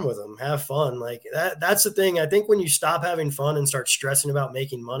something fun with them. Have fun. Like that's the thing. I think when you stop having fun and start stressing about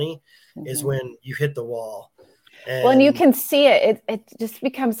making money is Mm-hmm. when you hit the wall. Well, and you And can see it. It just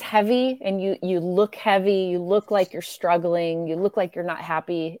becomes heavy, and you look heavy. You look like you're struggling. You look like you're not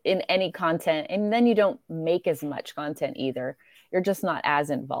happy in any content, and then you don't make as much content either. You're just not as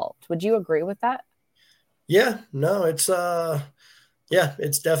involved. Would you agree with that? yeah, no, yeah,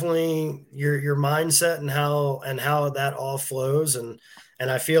 it's definitely your mindset and how that all flows. And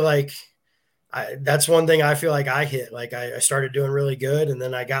I feel like that's one thing I feel like I hit. Like I started doing really good, and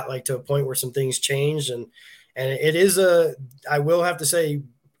then I got like to a point where some things changed, and it is I will have to say,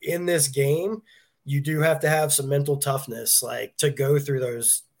 in this game, you do have to have some mental toughness, like to go through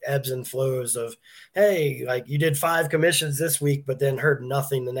those ebbs and flows of, hey, like you did 5 commissions this week, but then heard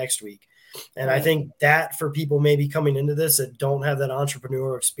nothing the next week. And I Right. think that for people maybe coming into this that don't have that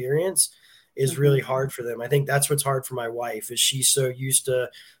entrepreneurial experience is Mm-hmm. really hard for them. I think that's what's hard for my wife is she's so used to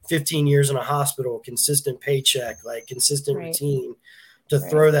 15 years in a hospital, consistent paycheck, like consistent Right. routine, to Right.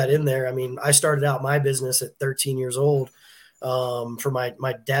 throw that in there. I mean, I started out my business at 13 years old. For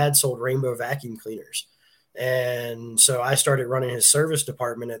my dad sold rainbow vacuum cleaners. And so I started running his service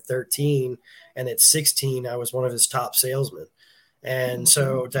department at 13. And at 16, I was one of his top salesmen. And Mm-hmm.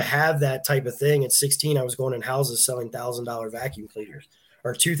 so to have that type of thing at 16, I was going in houses selling $1,000 vacuum cleaners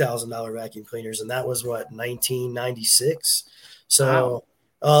or $2,000 vacuum cleaners. And that was what, 1996. Wow. So,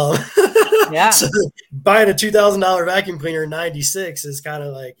 Yeah. so buying a $2,000 vacuum cleaner in 96 is kind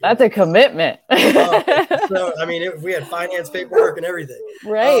of like, That's a commitment. uh, so, I mean, we had finance paperwork and everything.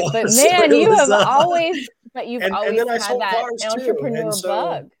 Right. But So man, it was, you've and always then I had sold that cars too. And entrepreneur so,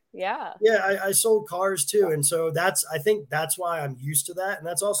 bug. Yeah. yeah, I sold cars too. And so I think that's why I'm used to that. And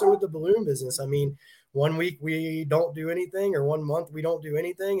that's also with the balloon business. I mean, one week we don't do anything, or one month we don't do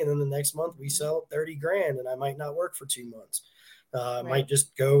anything. And then the next month we sell 30 grand, and I might not work for 2 months. I Right. might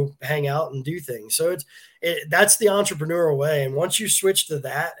just go hang out and do things. So that's the entrepreneurial way. And once you switch to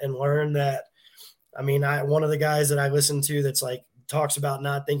that and learn that, I mean, one of the guys that I listen to that's like talks about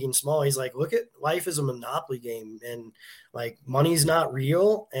not thinking small. He's like, look at life as a monopoly game, and like money's not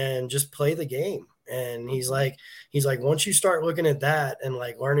real, and just play the game. And Mm-hmm. he's like, once you start looking at that and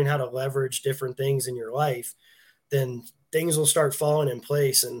like learning how to leverage different things in your life, then things will start falling in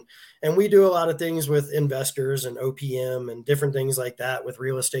place. And we do a lot of things with investors and OPM and different things like that with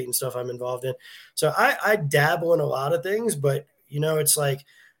real estate and stuff I'm involved in. So I dabble in a lot of things, but it's like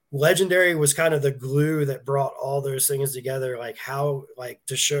Legendary was kind of the glue that brought all those things together. Like how, like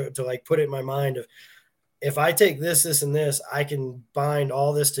to like put it in my mind of, if I take this, and this, I can bind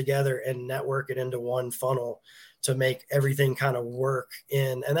all this together and network it into one funnel to make everything kind of work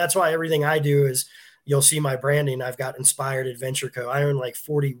in. And that's why everything I do is, you'll see my branding. I've got Inspired Adventure Co. I own like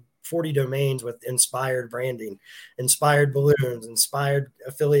 40 domains with inspired branding, inspired balloons, inspired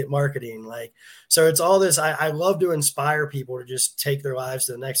affiliate marketing. Like, so it's all this. I love to inspire people to just take their lives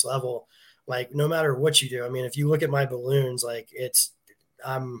to the next level. Like, no matter what you do. I mean, if you look at my balloons, like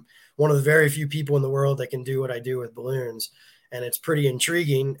I'm one of the very few people in the world that can do what I do with balloons. And it's pretty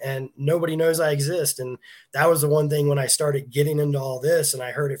intriguing, and nobody knows I exist. And that was the one thing when I started getting into all this, and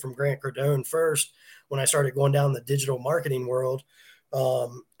I heard it from Grant Cardone first, when I started going down the digital marketing world.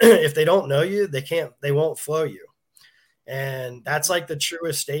 If they don't know you, they won't flow you. And that's like the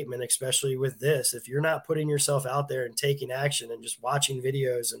truest statement, especially with this. If you're not putting yourself out there and taking action and just watching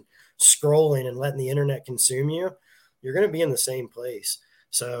videos and scrolling and letting the internet consume you, you're going to be in the same place.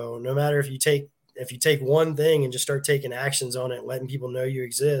 So no matter if you take one thing and just start taking actions on it, letting people know you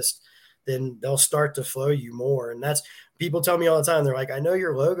exist, then they'll start to flow you more. And that's, people tell me all the time, they're like, I know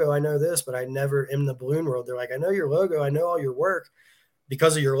your logo, I know this, but I never, in the balloon world, they're like, I know your logo, I know all your work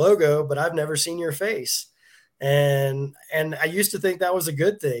because of your logo, but I've never seen your face. And I used to think that was a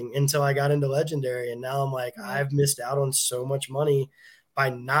good thing until I got into Legendary. And now I'm like, Right. I've missed out on so much money by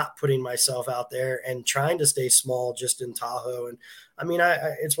not putting myself out there and trying to stay small just in Tahoe. And I mean,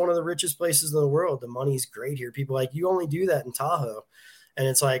 it's one of the richest places in the world. The money's great here. People are like, you only do that in Tahoe. And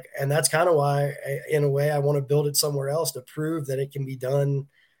it's like, and that's kind of why, in a way, I want to build it somewhere else to prove that it can be done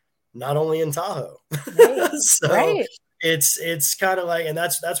not only in Tahoe. Right. So Right. it's kind of like, and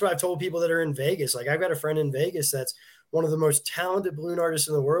that's what I've told people that are in Vegas. Like, I've got a friend in Vegas that's one of the most talented balloon artists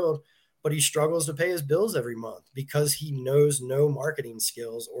in the world, but he struggles to pay his bills every month because he knows no marketing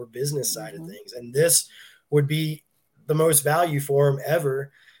skills or business side of Mm-hmm. things. And this would be the most value for him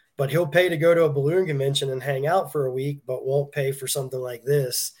ever, but he'll pay to go to a balloon convention and hang out for a week, but won't pay for something like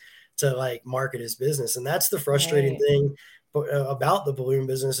this to like market his business. And that's the frustrating Right. thing about the balloon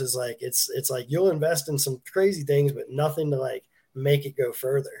business is like, it's like you'll invest in some crazy things, but nothing to like make it go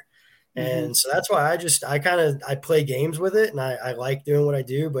further. Mm-hmm. And so that's why I play games with it, and I like doing what I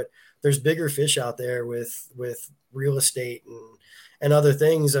do, but there's bigger fish out there with real estate and other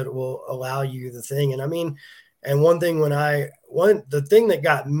things that will allow you the thing. And I mean, and the thing that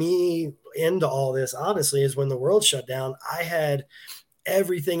got me into all this, honestly, is when the world shut down, I had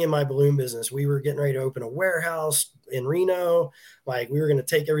everything in my balloon business. We were getting ready to open a warehouse in Reno. Like we were going to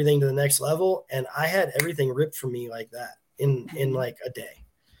take everything to the next level. And I had everything ripped from me like that in Mm-hmm. like a day.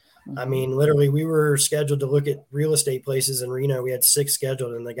 I Mm-hmm. mean, literally, we were scheduled to look at real estate places in Reno. We had 6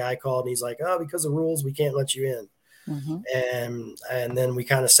 scheduled, and the guy called and he's like, "Oh, because of rules, we can't let you in." Mm-hmm. And then we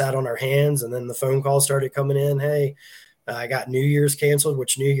kind of sat on our hands, and then the phone calls started coming in. Hey, I got New Year's canceled,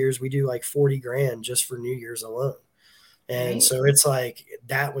 which New Year's we do like 40 grand just for New Year's alone. And Right. so it's like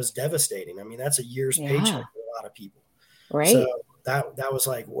that was devastating. I mean, that's a year's paycheck Yeah. for a lot of people. So Right. that was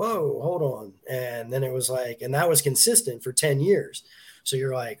like, whoa, hold on. And then it was like, and that was consistent for 10 years. So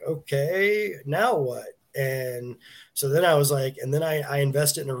you're like, okay, now what? And so then I was like, and then I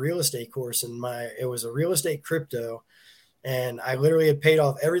invested in a real estate course, and it was a real estate crypto. And I literally had paid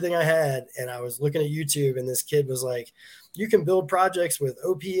off everything I had. And I was looking at YouTube, and this kid was like, you can build projects with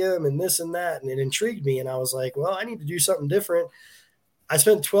OPM and this and that. And it intrigued me. And I was like, well, I need to do something different. I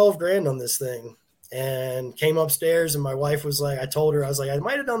spent 12 grand on this thing and came upstairs, and my wife was like, I told her, I was like, I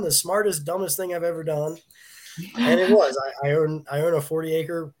might have done the smartest, dumbest thing I've ever done. And it was, I own a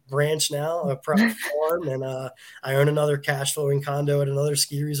 40-acre ranch now, a farm, and I own another cash flowing condo at another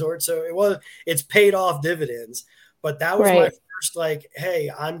ski resort. So it's paid off dividends, but that was my Right. first, like,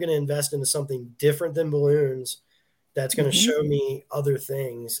 hey, I'm going to invest into something different than balloons that's going to Mm-hmm. show me other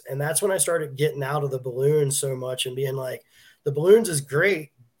things. And that's when I started getting out of the balloons so much and being like, the balloons is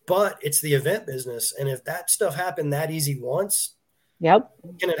great, but it's the event business. And if that stuff happened that easy once, Yep.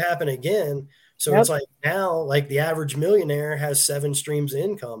 can it happen again? So it's Yep. like now, like the average millionaire has 7 streams of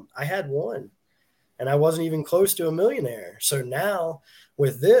income. I had one, and I wasn't even close to a millionaire. So now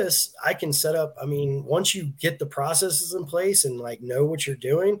with this, I can set up. I mean, once you get the processes in place and like know what you're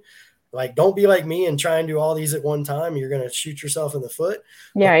doing, like don't be like me and try and do all these at one time. You're going to shoot yourself in the foot.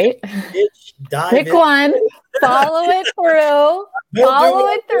 Yeah. But pick Right. a niche, dive Pick in, one, follow it through, don't do follow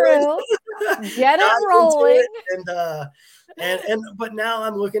what it I'm doing. through, get it Dive into rolling. it, and but now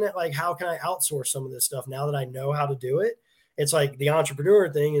I'm looking at like how can I outsource some of this stuff now that I know how to do it. It's like the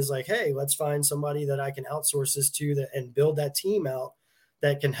entrepreneur thing is like, hey, let's find somebody that I can outsource this to that and build that team out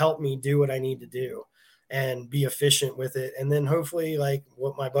that can help me do what I need to do and be efficient with it. And then hopefully like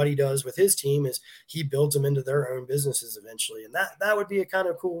what my buddy does with his team is he builds them into their own businesses eventually. And that would be a kind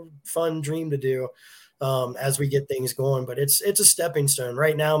of cool, fun dream to do as we get things going. But it's a stepping stone.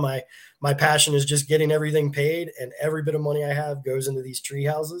 Right now, my passion is just getting everything paid, and every bit of money I have goes into these tree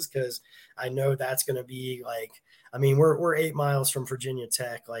houses because I know that's going to be like. I mean, we're 8 miles from Virginia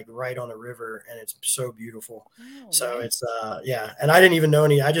Tech, like right on a river, and it's so beautiful. Oh, So nice. it's yeah. And I didn't even know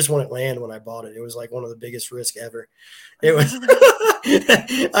any. I just wanted land when I bought it. It was like one of the biggest risks ever. It was.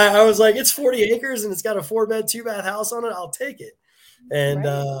 I was like, it's 40 acres and it's got a 4-bed, 2-bath house on it. I'll take it.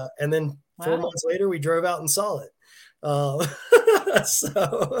 Right. And then four Wow. months later, we drove out and saw it. Uh,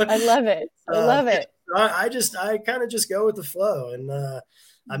 so I love it. I love yeah, it. I kind of just go with the flow, and I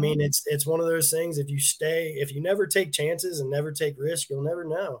Mm-hmm. mean it's one of those things. If you never take chances and never take risks, you'll never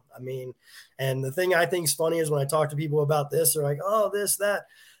know. I mean, and the thing I think is funny is when I talk to people about this, they're like, "Oh, this that."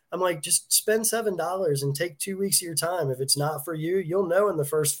 I'm like, just spend $7 and take 2 weeks of your time. If it's not for you, you'll know in the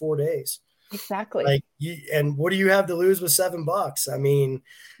first 4 days. Exactly. Like and what do you have to lose with $7? I mean,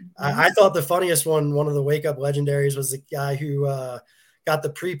 Mm-hmm. I thought the funniest one of the wake up legendaries was the guy who got the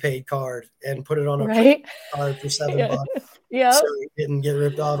prepaid card and put it on a credit Right. card for seven Yeah. bucks Yep. so he didn't get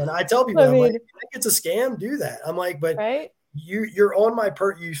ripped off. And I tell people, I I'm like, mean, if you think it's a scam, do that. I'm like, but right. you're on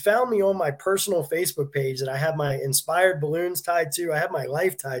you found me on my personal Facebook page that I have my inspired balloons tied to. I have my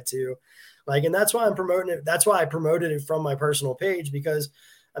life tied to. Like, and that's why I'm promoting it. That's why I promoted it from my personal page because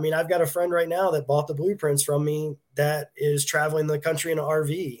I mean, I've got a friend right now that bought the blueprints from me that is traveling the country in an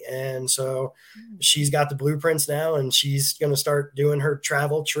RV. And so Mm. she's got the blueprints now and she's going to start doing her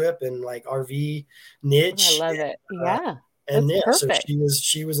travel trip and like RV Oh, I niche. love it. Yeah. And That's yeah, so perfect.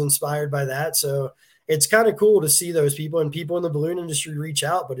 she was inspired by that. So it's kind of cool to see those people and people in the balloon industry reach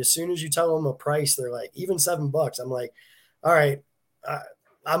out. But as soon as you tell them a price, they're like, even $7. I'm like, all right, I,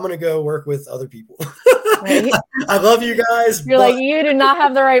 I'm going to go work with other people. Right. I love you guys, You're but like, you do not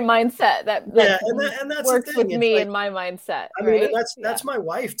have the right mindset yeah, that and that's the works with thing. It's me like, and my mindset. I mean, and Right. Yeah. that's my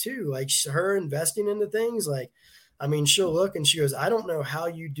wife too. Like her investing into things. Like, I mean, she'll look and she goes, "I don't know how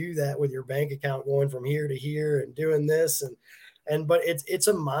you do that with your bank account going from here to here and doing this and but it's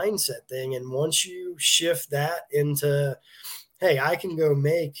a mindset thing. And once you shift that into, hey, I can go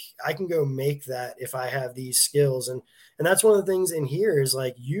make that if I have these skills. And that's one of the things in here is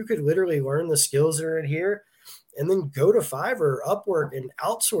like you could literally learn the skills that are in here and then go to Fiverr, Upwork, and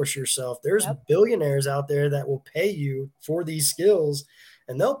outsource yourself. There's Yep. billionaires out there that will pay you for these skills,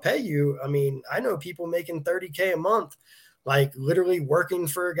 and they'll pay you. I mean, I know people making 30K a month, like literally working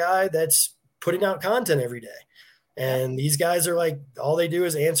for a guy that's putting out content every day. Yep. And these guys are like, all they do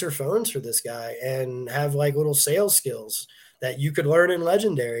is answer phones for this guy and have like little sales skills that you could learn in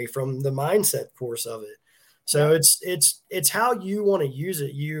Legendary from the mindset course of it. So Yep. it's how you want to use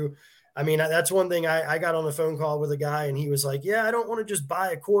it. I mean, that's one thing I got on the phone call with a guy and he was like, yeah, I don't want to just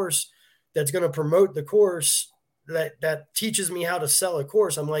buy a course that's going to promote the course that teaches me how to sell a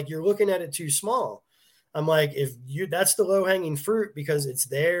course. I'm like, you're looking at it too small. I'm like, if you, that's the low hanging fruit because it's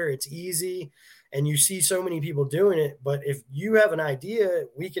there, it's easy, and you see so many people doing it. But if you have an idea,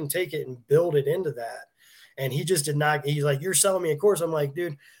 we can take it and build it into that. And he just did not, he's like, you're selling me a course. I'm like,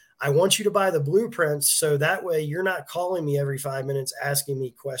 dude, I want you to buy the blueprints so that way you're not calling me every 5 minutes asking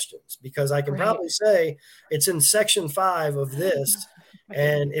me questions because I can Right. probably say it's in section 5 of this. Right.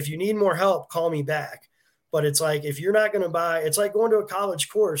 And if you need more help, call me back. But it's like, if you're not going to buy, it's like going to a college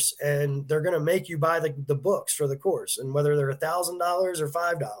course and they're going to make you buy the books for the course. And whether they're $1,000 or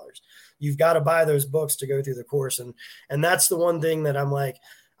 $5, you've got to buy those books to go through the course. And that's the one thing that I'm like,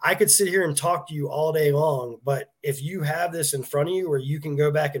 I could sit here and talk to you all day long, but if you have this in front of you where you can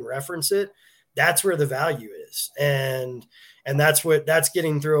go back and reference it, that's where the value is. And that's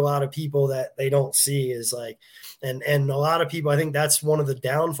getting through a lot of people that they don't see is like, and a lot of people, I think that's one of the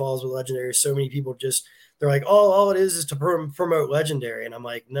downfalls with Legendary. So many people just, they're like, oh, all it is to promote Legendary. And I'm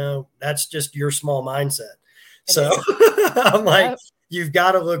like, no, that's just your small mindset. It So is. I'm like, Yep. you've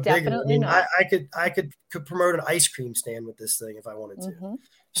got to look bigger. I Definitely mean, not. I could promote an ice cream stand with this thing if I wanted to. Mm-hmm.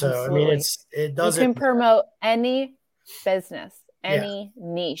 So, I mean, Absolutely. it You doesn't, can promote any business, yeah, any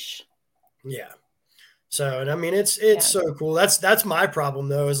niche. yeah. So, and I mean, it's Yeah. so cool. That's my problem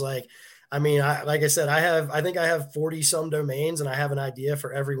though, is like, I mean, like I said, I think I have 40 some domains and I have an idea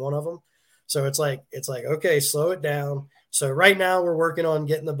for every one of them. So it's like, okay, slow it down. So right now we're working on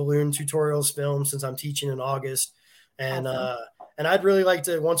getting the balloon tutorials filmed since I'm teaching in August. And, Awesome. and I'd really like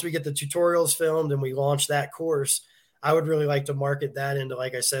to, once we get the tutorials filmed and we launch that course, I would really like to market that into,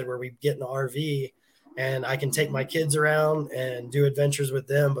 like I said, where we get in the RV and I can take my kids around and do adventures with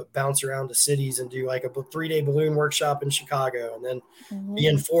them, but bounce around to cities and do like a 3-day balloon workshop in Chicago and then Mm-hmm. be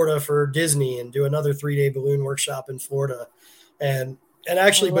in Florida for Disney and do another 3-day balloon workshop in Florida. And I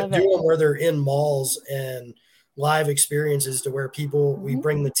actually, but love do it. them where they're in malls and live experiences to where people, we Mm-hmm.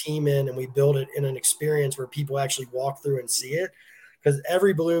 bring the team in and we build it in an experience where people actually walk through and see it. Because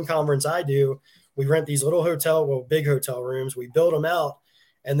every balloon conference I do, we rent these little big hotel rooms, we build them out,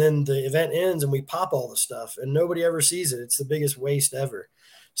 and then the event ends and we pop all the stuff and nobody ever sees it. It's the biggest waste ever.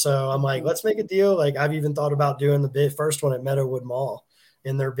 So I'm like, Mm-hmm. let's make a deal. Like I've even thought about doing first one at Meadowood Mall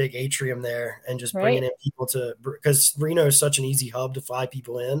in their big atrium there and just bringing Right. in people because Reno is such an easy hub to fly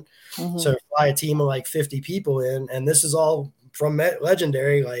people in. Mm-hmm. So fly a team of like 50 people in, and this is all from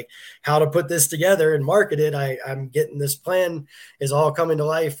Legendary, like how to put this together and market it. I'm getting this plan is all coming to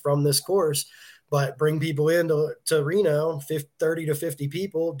life from this course, but bring people to Reno, 30 to 50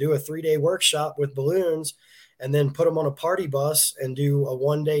 people, do a 3-day workshop with balloons, and then put them on a party bus and do a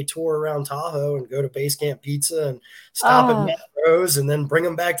 1-day tour around Tahoe and go to Base Camp Pizza and stop at Oh, Matt Rose and then bring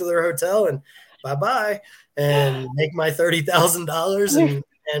them back to their hotel and bye bye and make my $30,000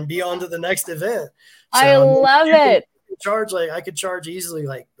 and be on to the next event. I So love you can it. charge like I could charge easily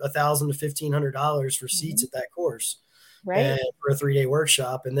like $1,000 to $1,500 for seats Mm-hmm. at that course Right. and for a 3-day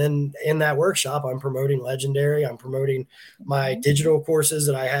workshop. And then in that workshop, I'm promoting Legendary. I'm promoting my Mm-hmm. digital courses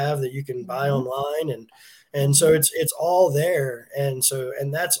that I have that you can buy Mm-hmm. online. And so Mm-hmm. it's all there. And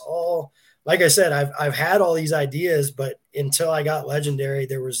that's all, like I said, I've had all these ideas, but until I got Legendary,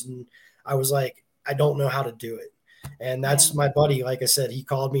 I was like, I don't know how to do it. And Yeah. that's my buddy. Like I said, he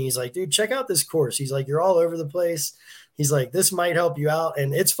called me. He's like, dude, check out this course. He's like, you're all over the place. He's like, this might help you out.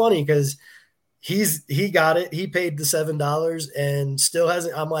 And it's funny because he got it. He paid the $7 and still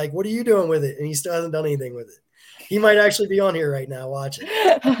hasn't. I'm like, what are you doing with it? And he still hasn't done anything with it. He might actually be on here right now watching.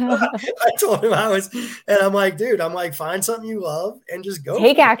 I told him I was, and I'm like, dude, I'm like, find something you love and just go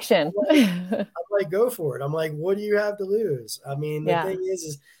Take for it. action. I'm like, go for it. I'm like, what do you have to lose? I mean, the Yeah. thing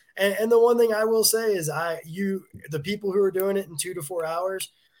is And the one thing I will say is the people who are doing it in 2 to 4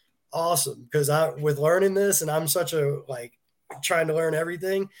 hours, awesome. Because with learning this, and I'm such a like trying to learn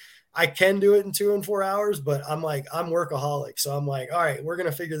everything, I can do it in 2 and 4 hours, but I'm workaholic. So I'm like, all right, we're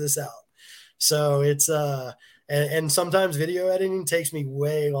gonna figure this out. So it's and sometimes video editing takes me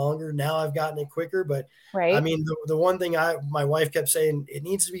way longer. Now I've gotten it quicker, but I Right. mean the one thing my wife kept saying, it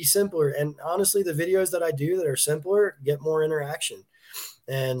needs to be simpler. And honestly, the videos that I do that are simpler get more interaction.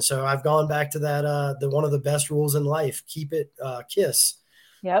 And so I've gone back to that the one of the best rules in life, keep it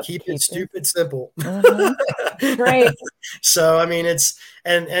Yep. keep it Keep it. stupid simple. Mm-hmm. That's right. So I mean it's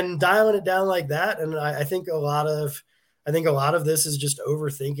and dialing it down like that. And I think a lot of this is just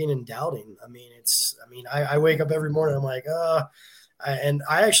overthinking and doubting. I wake up every morning, I'm like, and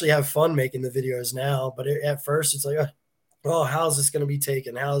I actually have fun making the videos now, but at first it's like, oh, how's this going to be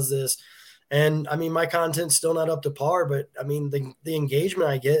taken? How's this? And I mean, my content's still not up to par, but I mean, the engagement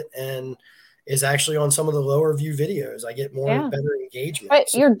I get and is actually on some of the lower view videos. I get Yeah. better engagement. But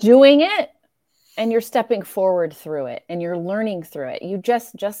So you're doing it and you're stepping forward through it and you're learning through it. You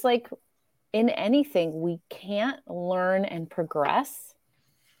just like in anything, we can't learn and progress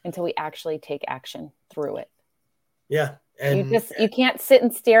until we actually take action through it. yeah, You can't sit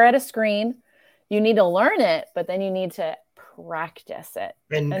and stare at a screen. You need to learn it, but then you need to practice it.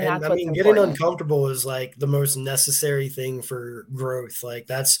 And and that's I what's mean, getting important. uncomfortable is like the most necessary thing for growth. Like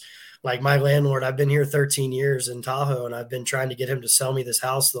that's like my landlord. I've been here 13 years in Tahoe, and I've been trying to get him to sell me this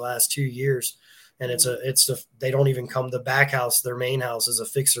house the last 2 years. And Mm, they don't even come. The back house, their main house, is a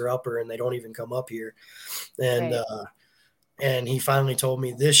fixer upper, and they don't even come up here. And right. and he finally told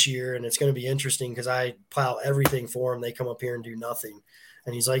me this year, and it's going to be interesting because I plow everything for him. They come up here and do nothing.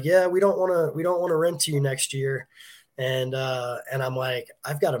 And he's like, "Yeah, we don't want to rent to you next year." And I'm like,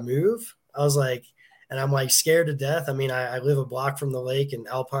 "I've got to move." I was like, and I'm like scared to death. I mean, I live a block from the lake, and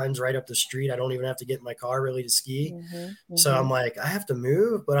Alpine's right up the street. I don't even have to get in my car really to ski. Mm-hmm, So mm-hmm. I'm like, I have to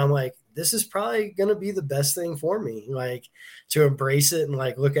move, but I'm like, this is probably going to be the best thing for me, like to embrace it and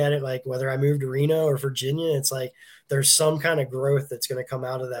like look at it like whether I move to Reno or Virginia, it's like there's some kind of growth that's going to come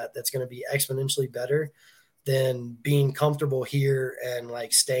out of that that's going to be exponentially better than being comfortable here and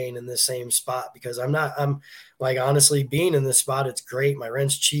like staying in the same spot because I'm like honestly being in this spot, it's great. My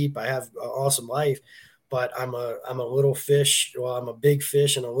rent's cheap. I have an awesome life, but I'm a little fish. Well, I'm a big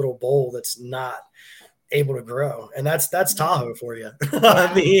fish in a little bowl that's not able to grow. And that's Yeah. Tahoe for you.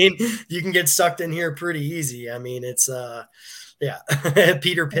 I Yeah. mean, you can get sucked in here pretty easy. I mean, it's yeah. I love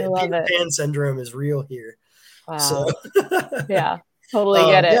Peter it. Pan syndrome is real here. So Wow. Yeah. Totally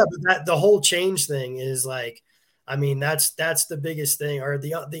get yeah, it. but the whole change thing is like, I mean, that's the biggest thing, or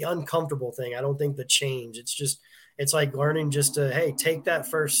the uncomfortable thing. I don't think the change. It's just it's like learning just to hey take that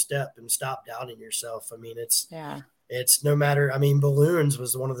first step and stop doubting yourself. I mean, Yeah. it's no matter. I mean, balloons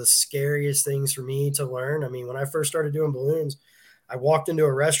was one of the scariest things for me to learn. I mean, when I first started doing balloons, I walked into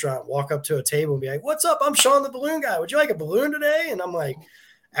a restaurant, walk up to a table, and be like, "What's up? I'm Sean the balloon guy. Would you like a balloon today?" And I'm like,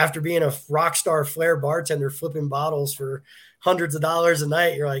 after being a rock star flair bartender flipping bottles for hundreds of dollars a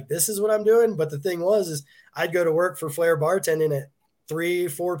night, you're like, this is what I'm doing. But the thing was, is I'd go to work for flair bartending at 3,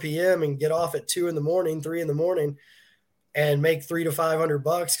 4 p.m. and get off at 2 in the morning, 3 in the morning, and make $300 to $500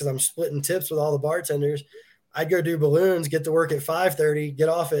 because I'm splitting tips with all the bartenders. I'd go do balloons, get to work at 5:30, get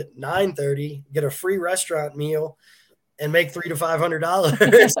off at 9:30, get a free restaurant meal, and make $300 to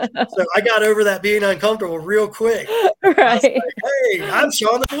 $500. So I got over that being uncomfortable real quick. I was Right. like, hey, I'm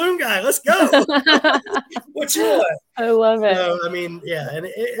Sean the balloon guy. Let's go. What you want? I love it. So, I mean, yeah, and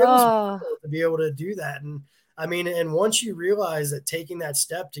it was Oh, cool to be able to do that. And I mean, and once you realize that taking that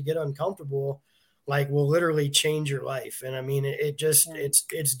step to get uncomfortable, like will literally change your life. And I mean, it just, yeah.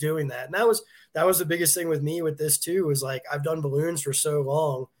 it's doing that. And that was the biggest thing with me with this too, was like, I've done balloons for so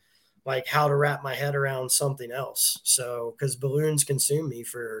long, like how to wrap my head around something else. So, cause balloons consume me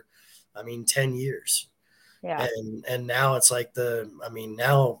for, I mean, 10 years Yeah. and now it's like I mean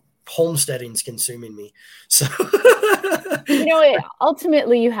now homesteading's consuming me so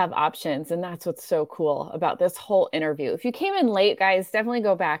Ultimately you have options, and that's what's so cool about this whole interview. If you came in late, guys, definitely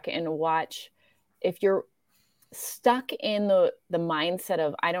go back and watch. If you're stuck in the mindset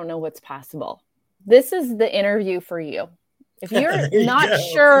of I don't know what's possible, this is the interview for you. If you're there you not go.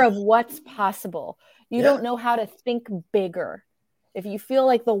 sure of what's possible, you Yeah, don't know how to think bigger. If you feel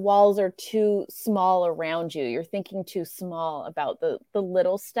like the walls are too small around you, you're thinking too small about the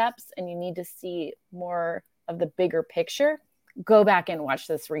little steps and you need to see more of the bigger picture, go back and watch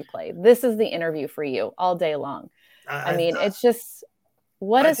this replay. This is the interview for you all day long. I I mean, it's just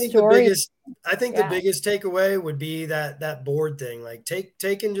What I a think the story. biggest I think the Yeah. biggest takeaway would be that board thing. Like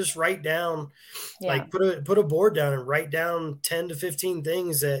take and just write down, Yeah. like put a board down and write down 10 to 15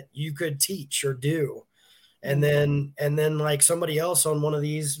 things that you could teach or do. And then like somebody else on one of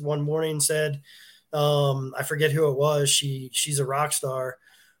these one morning said, I forget who it was. She's a rock star,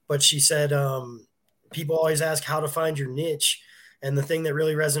 but she said, people always ask how to find your niche. And the thing that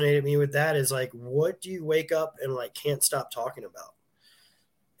really resonated with me with that is like, what do you wake up and like can't stop talking about?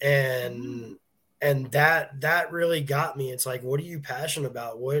 And that really got me. It's like, what are you passionate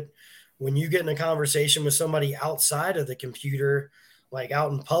about? What, when you get in a conversation with somebody outside of the computer, like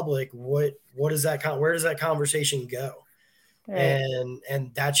out in public, what is that where does that conversation go? Right.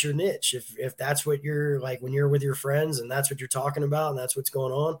 And that's your niche. If that's what you're like when you're with your friends and that's what you're talking about and that's what's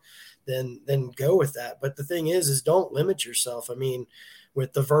going on, then go with that. But the thing is don't limit yourself. I mean,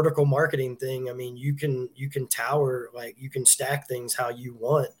 with the vertical marketing thing, I mean, you can tower, like you can stack things how you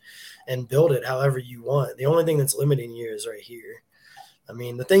want and build it however you want. The only thing that's limiting you is right here. I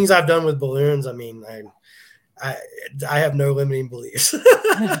mean, the things I've done with balloons, I mean, I I have no limiting beliefs. So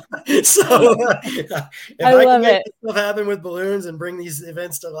if I I can love make it. this stuff happen with balloons and bring these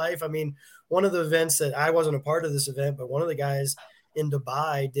events to life, I mean, one of the events that I wasn't a part of this event, but one of the guys in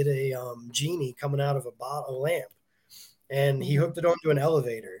Dubai did a genie coming out of a lamp, and he Mhm. hooked it onto an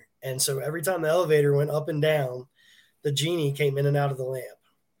elevator. And so every time the elevator went up and down, the genie came in and out of the lamp.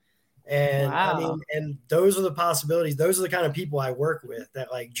 And I mean, Wow. and those are the possibilities. Those are the kind of people I work with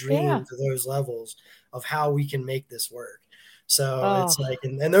that like Yeah. dream to those levels of how we can make this work. So Oh. it's like,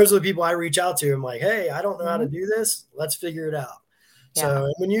 and those are the people I reach out to. I'm like, hey, I don't know how to Mhm. do this. Let's figure it out. Yeah.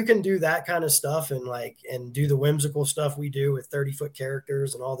 So when you can do that kind of stuff and like, and do the whimsical stuff we do with 30-foot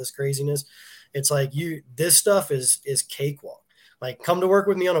characters and all this craziness, it's like this stuff is cakewalk. Like come to work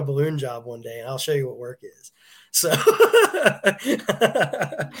with me on a balloon job one day and I'll show you what work is. So, I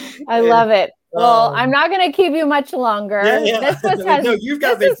and, love it. Well, I'm um, not going to keep you much yeah, longer. yeah. No, you've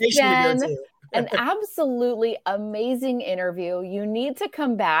got This has vacation to go been to. an absolutely amazing interview. You need to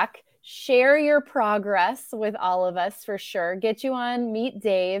come back, share your progress with all of us for sure. Get you on Meet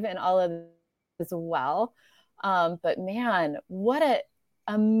Dave and all of this as well. But man, what a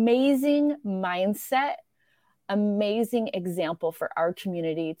amazing mindset, amazing example for our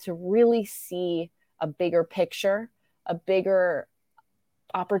community to really see a bigger picture, a bigger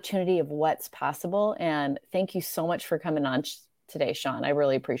opportunity of what's possible. And thank you so much for coming on today, Sean. I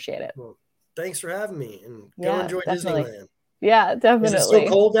really appreciate it. Well, thanks for having me and go Yeah, enjoy definitely. Disneyland. Yeah, Is it so definitely.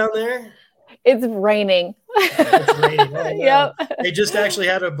 cold down there? It's raining. It's raining. Oh no. Yep. They just actually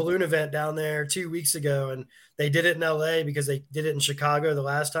had a balloon event down there 2 weeks ago, and they did it in LA because they did it in Chicago the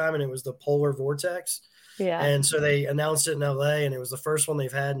last time, and it was the polar vortex. Yeah. And so they announced it in LA, and it was the first one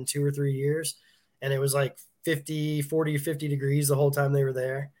they've had in 2 or 3 years. And it was like 50, 40, 50 degrees the whole time they were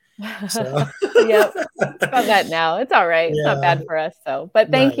there. So Yep. It's about that now. It's all right. It's not yeah, bad for us. So,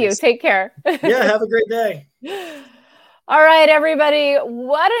 but thank you. nice. Take care. Yeah, have a great day. All right, everybody.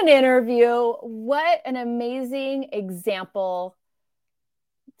 What an interview. What an amazing example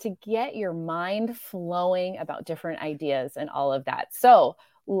to get your mind flowing about different ideas and all of that. So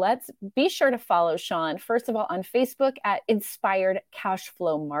let's be sure to follow Sean, first of all, on Facebook at Inspired Cash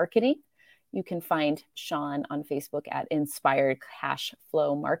Flow Marketing. You can find Sean on Facebook at Inspired Cash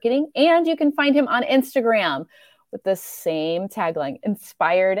Flow Marketing, and you can find him on Instagram with the same tagline,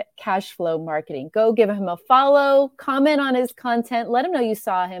 Inspired Cash Flow Marketing. Go give him a follow, comment on his content, let him know you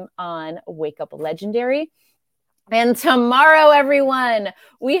saw him on Wake Up Legendary. And tomorrow, everyone,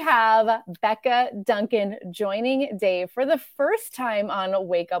 we have Becca Duncan joining Dave for the first time on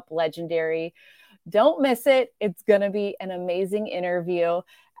Wake Up Legendary. Don't miss it. It's going to be an amazing interview.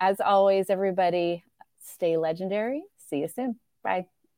 As always, everybody, stay legendary. See you soon. Bye.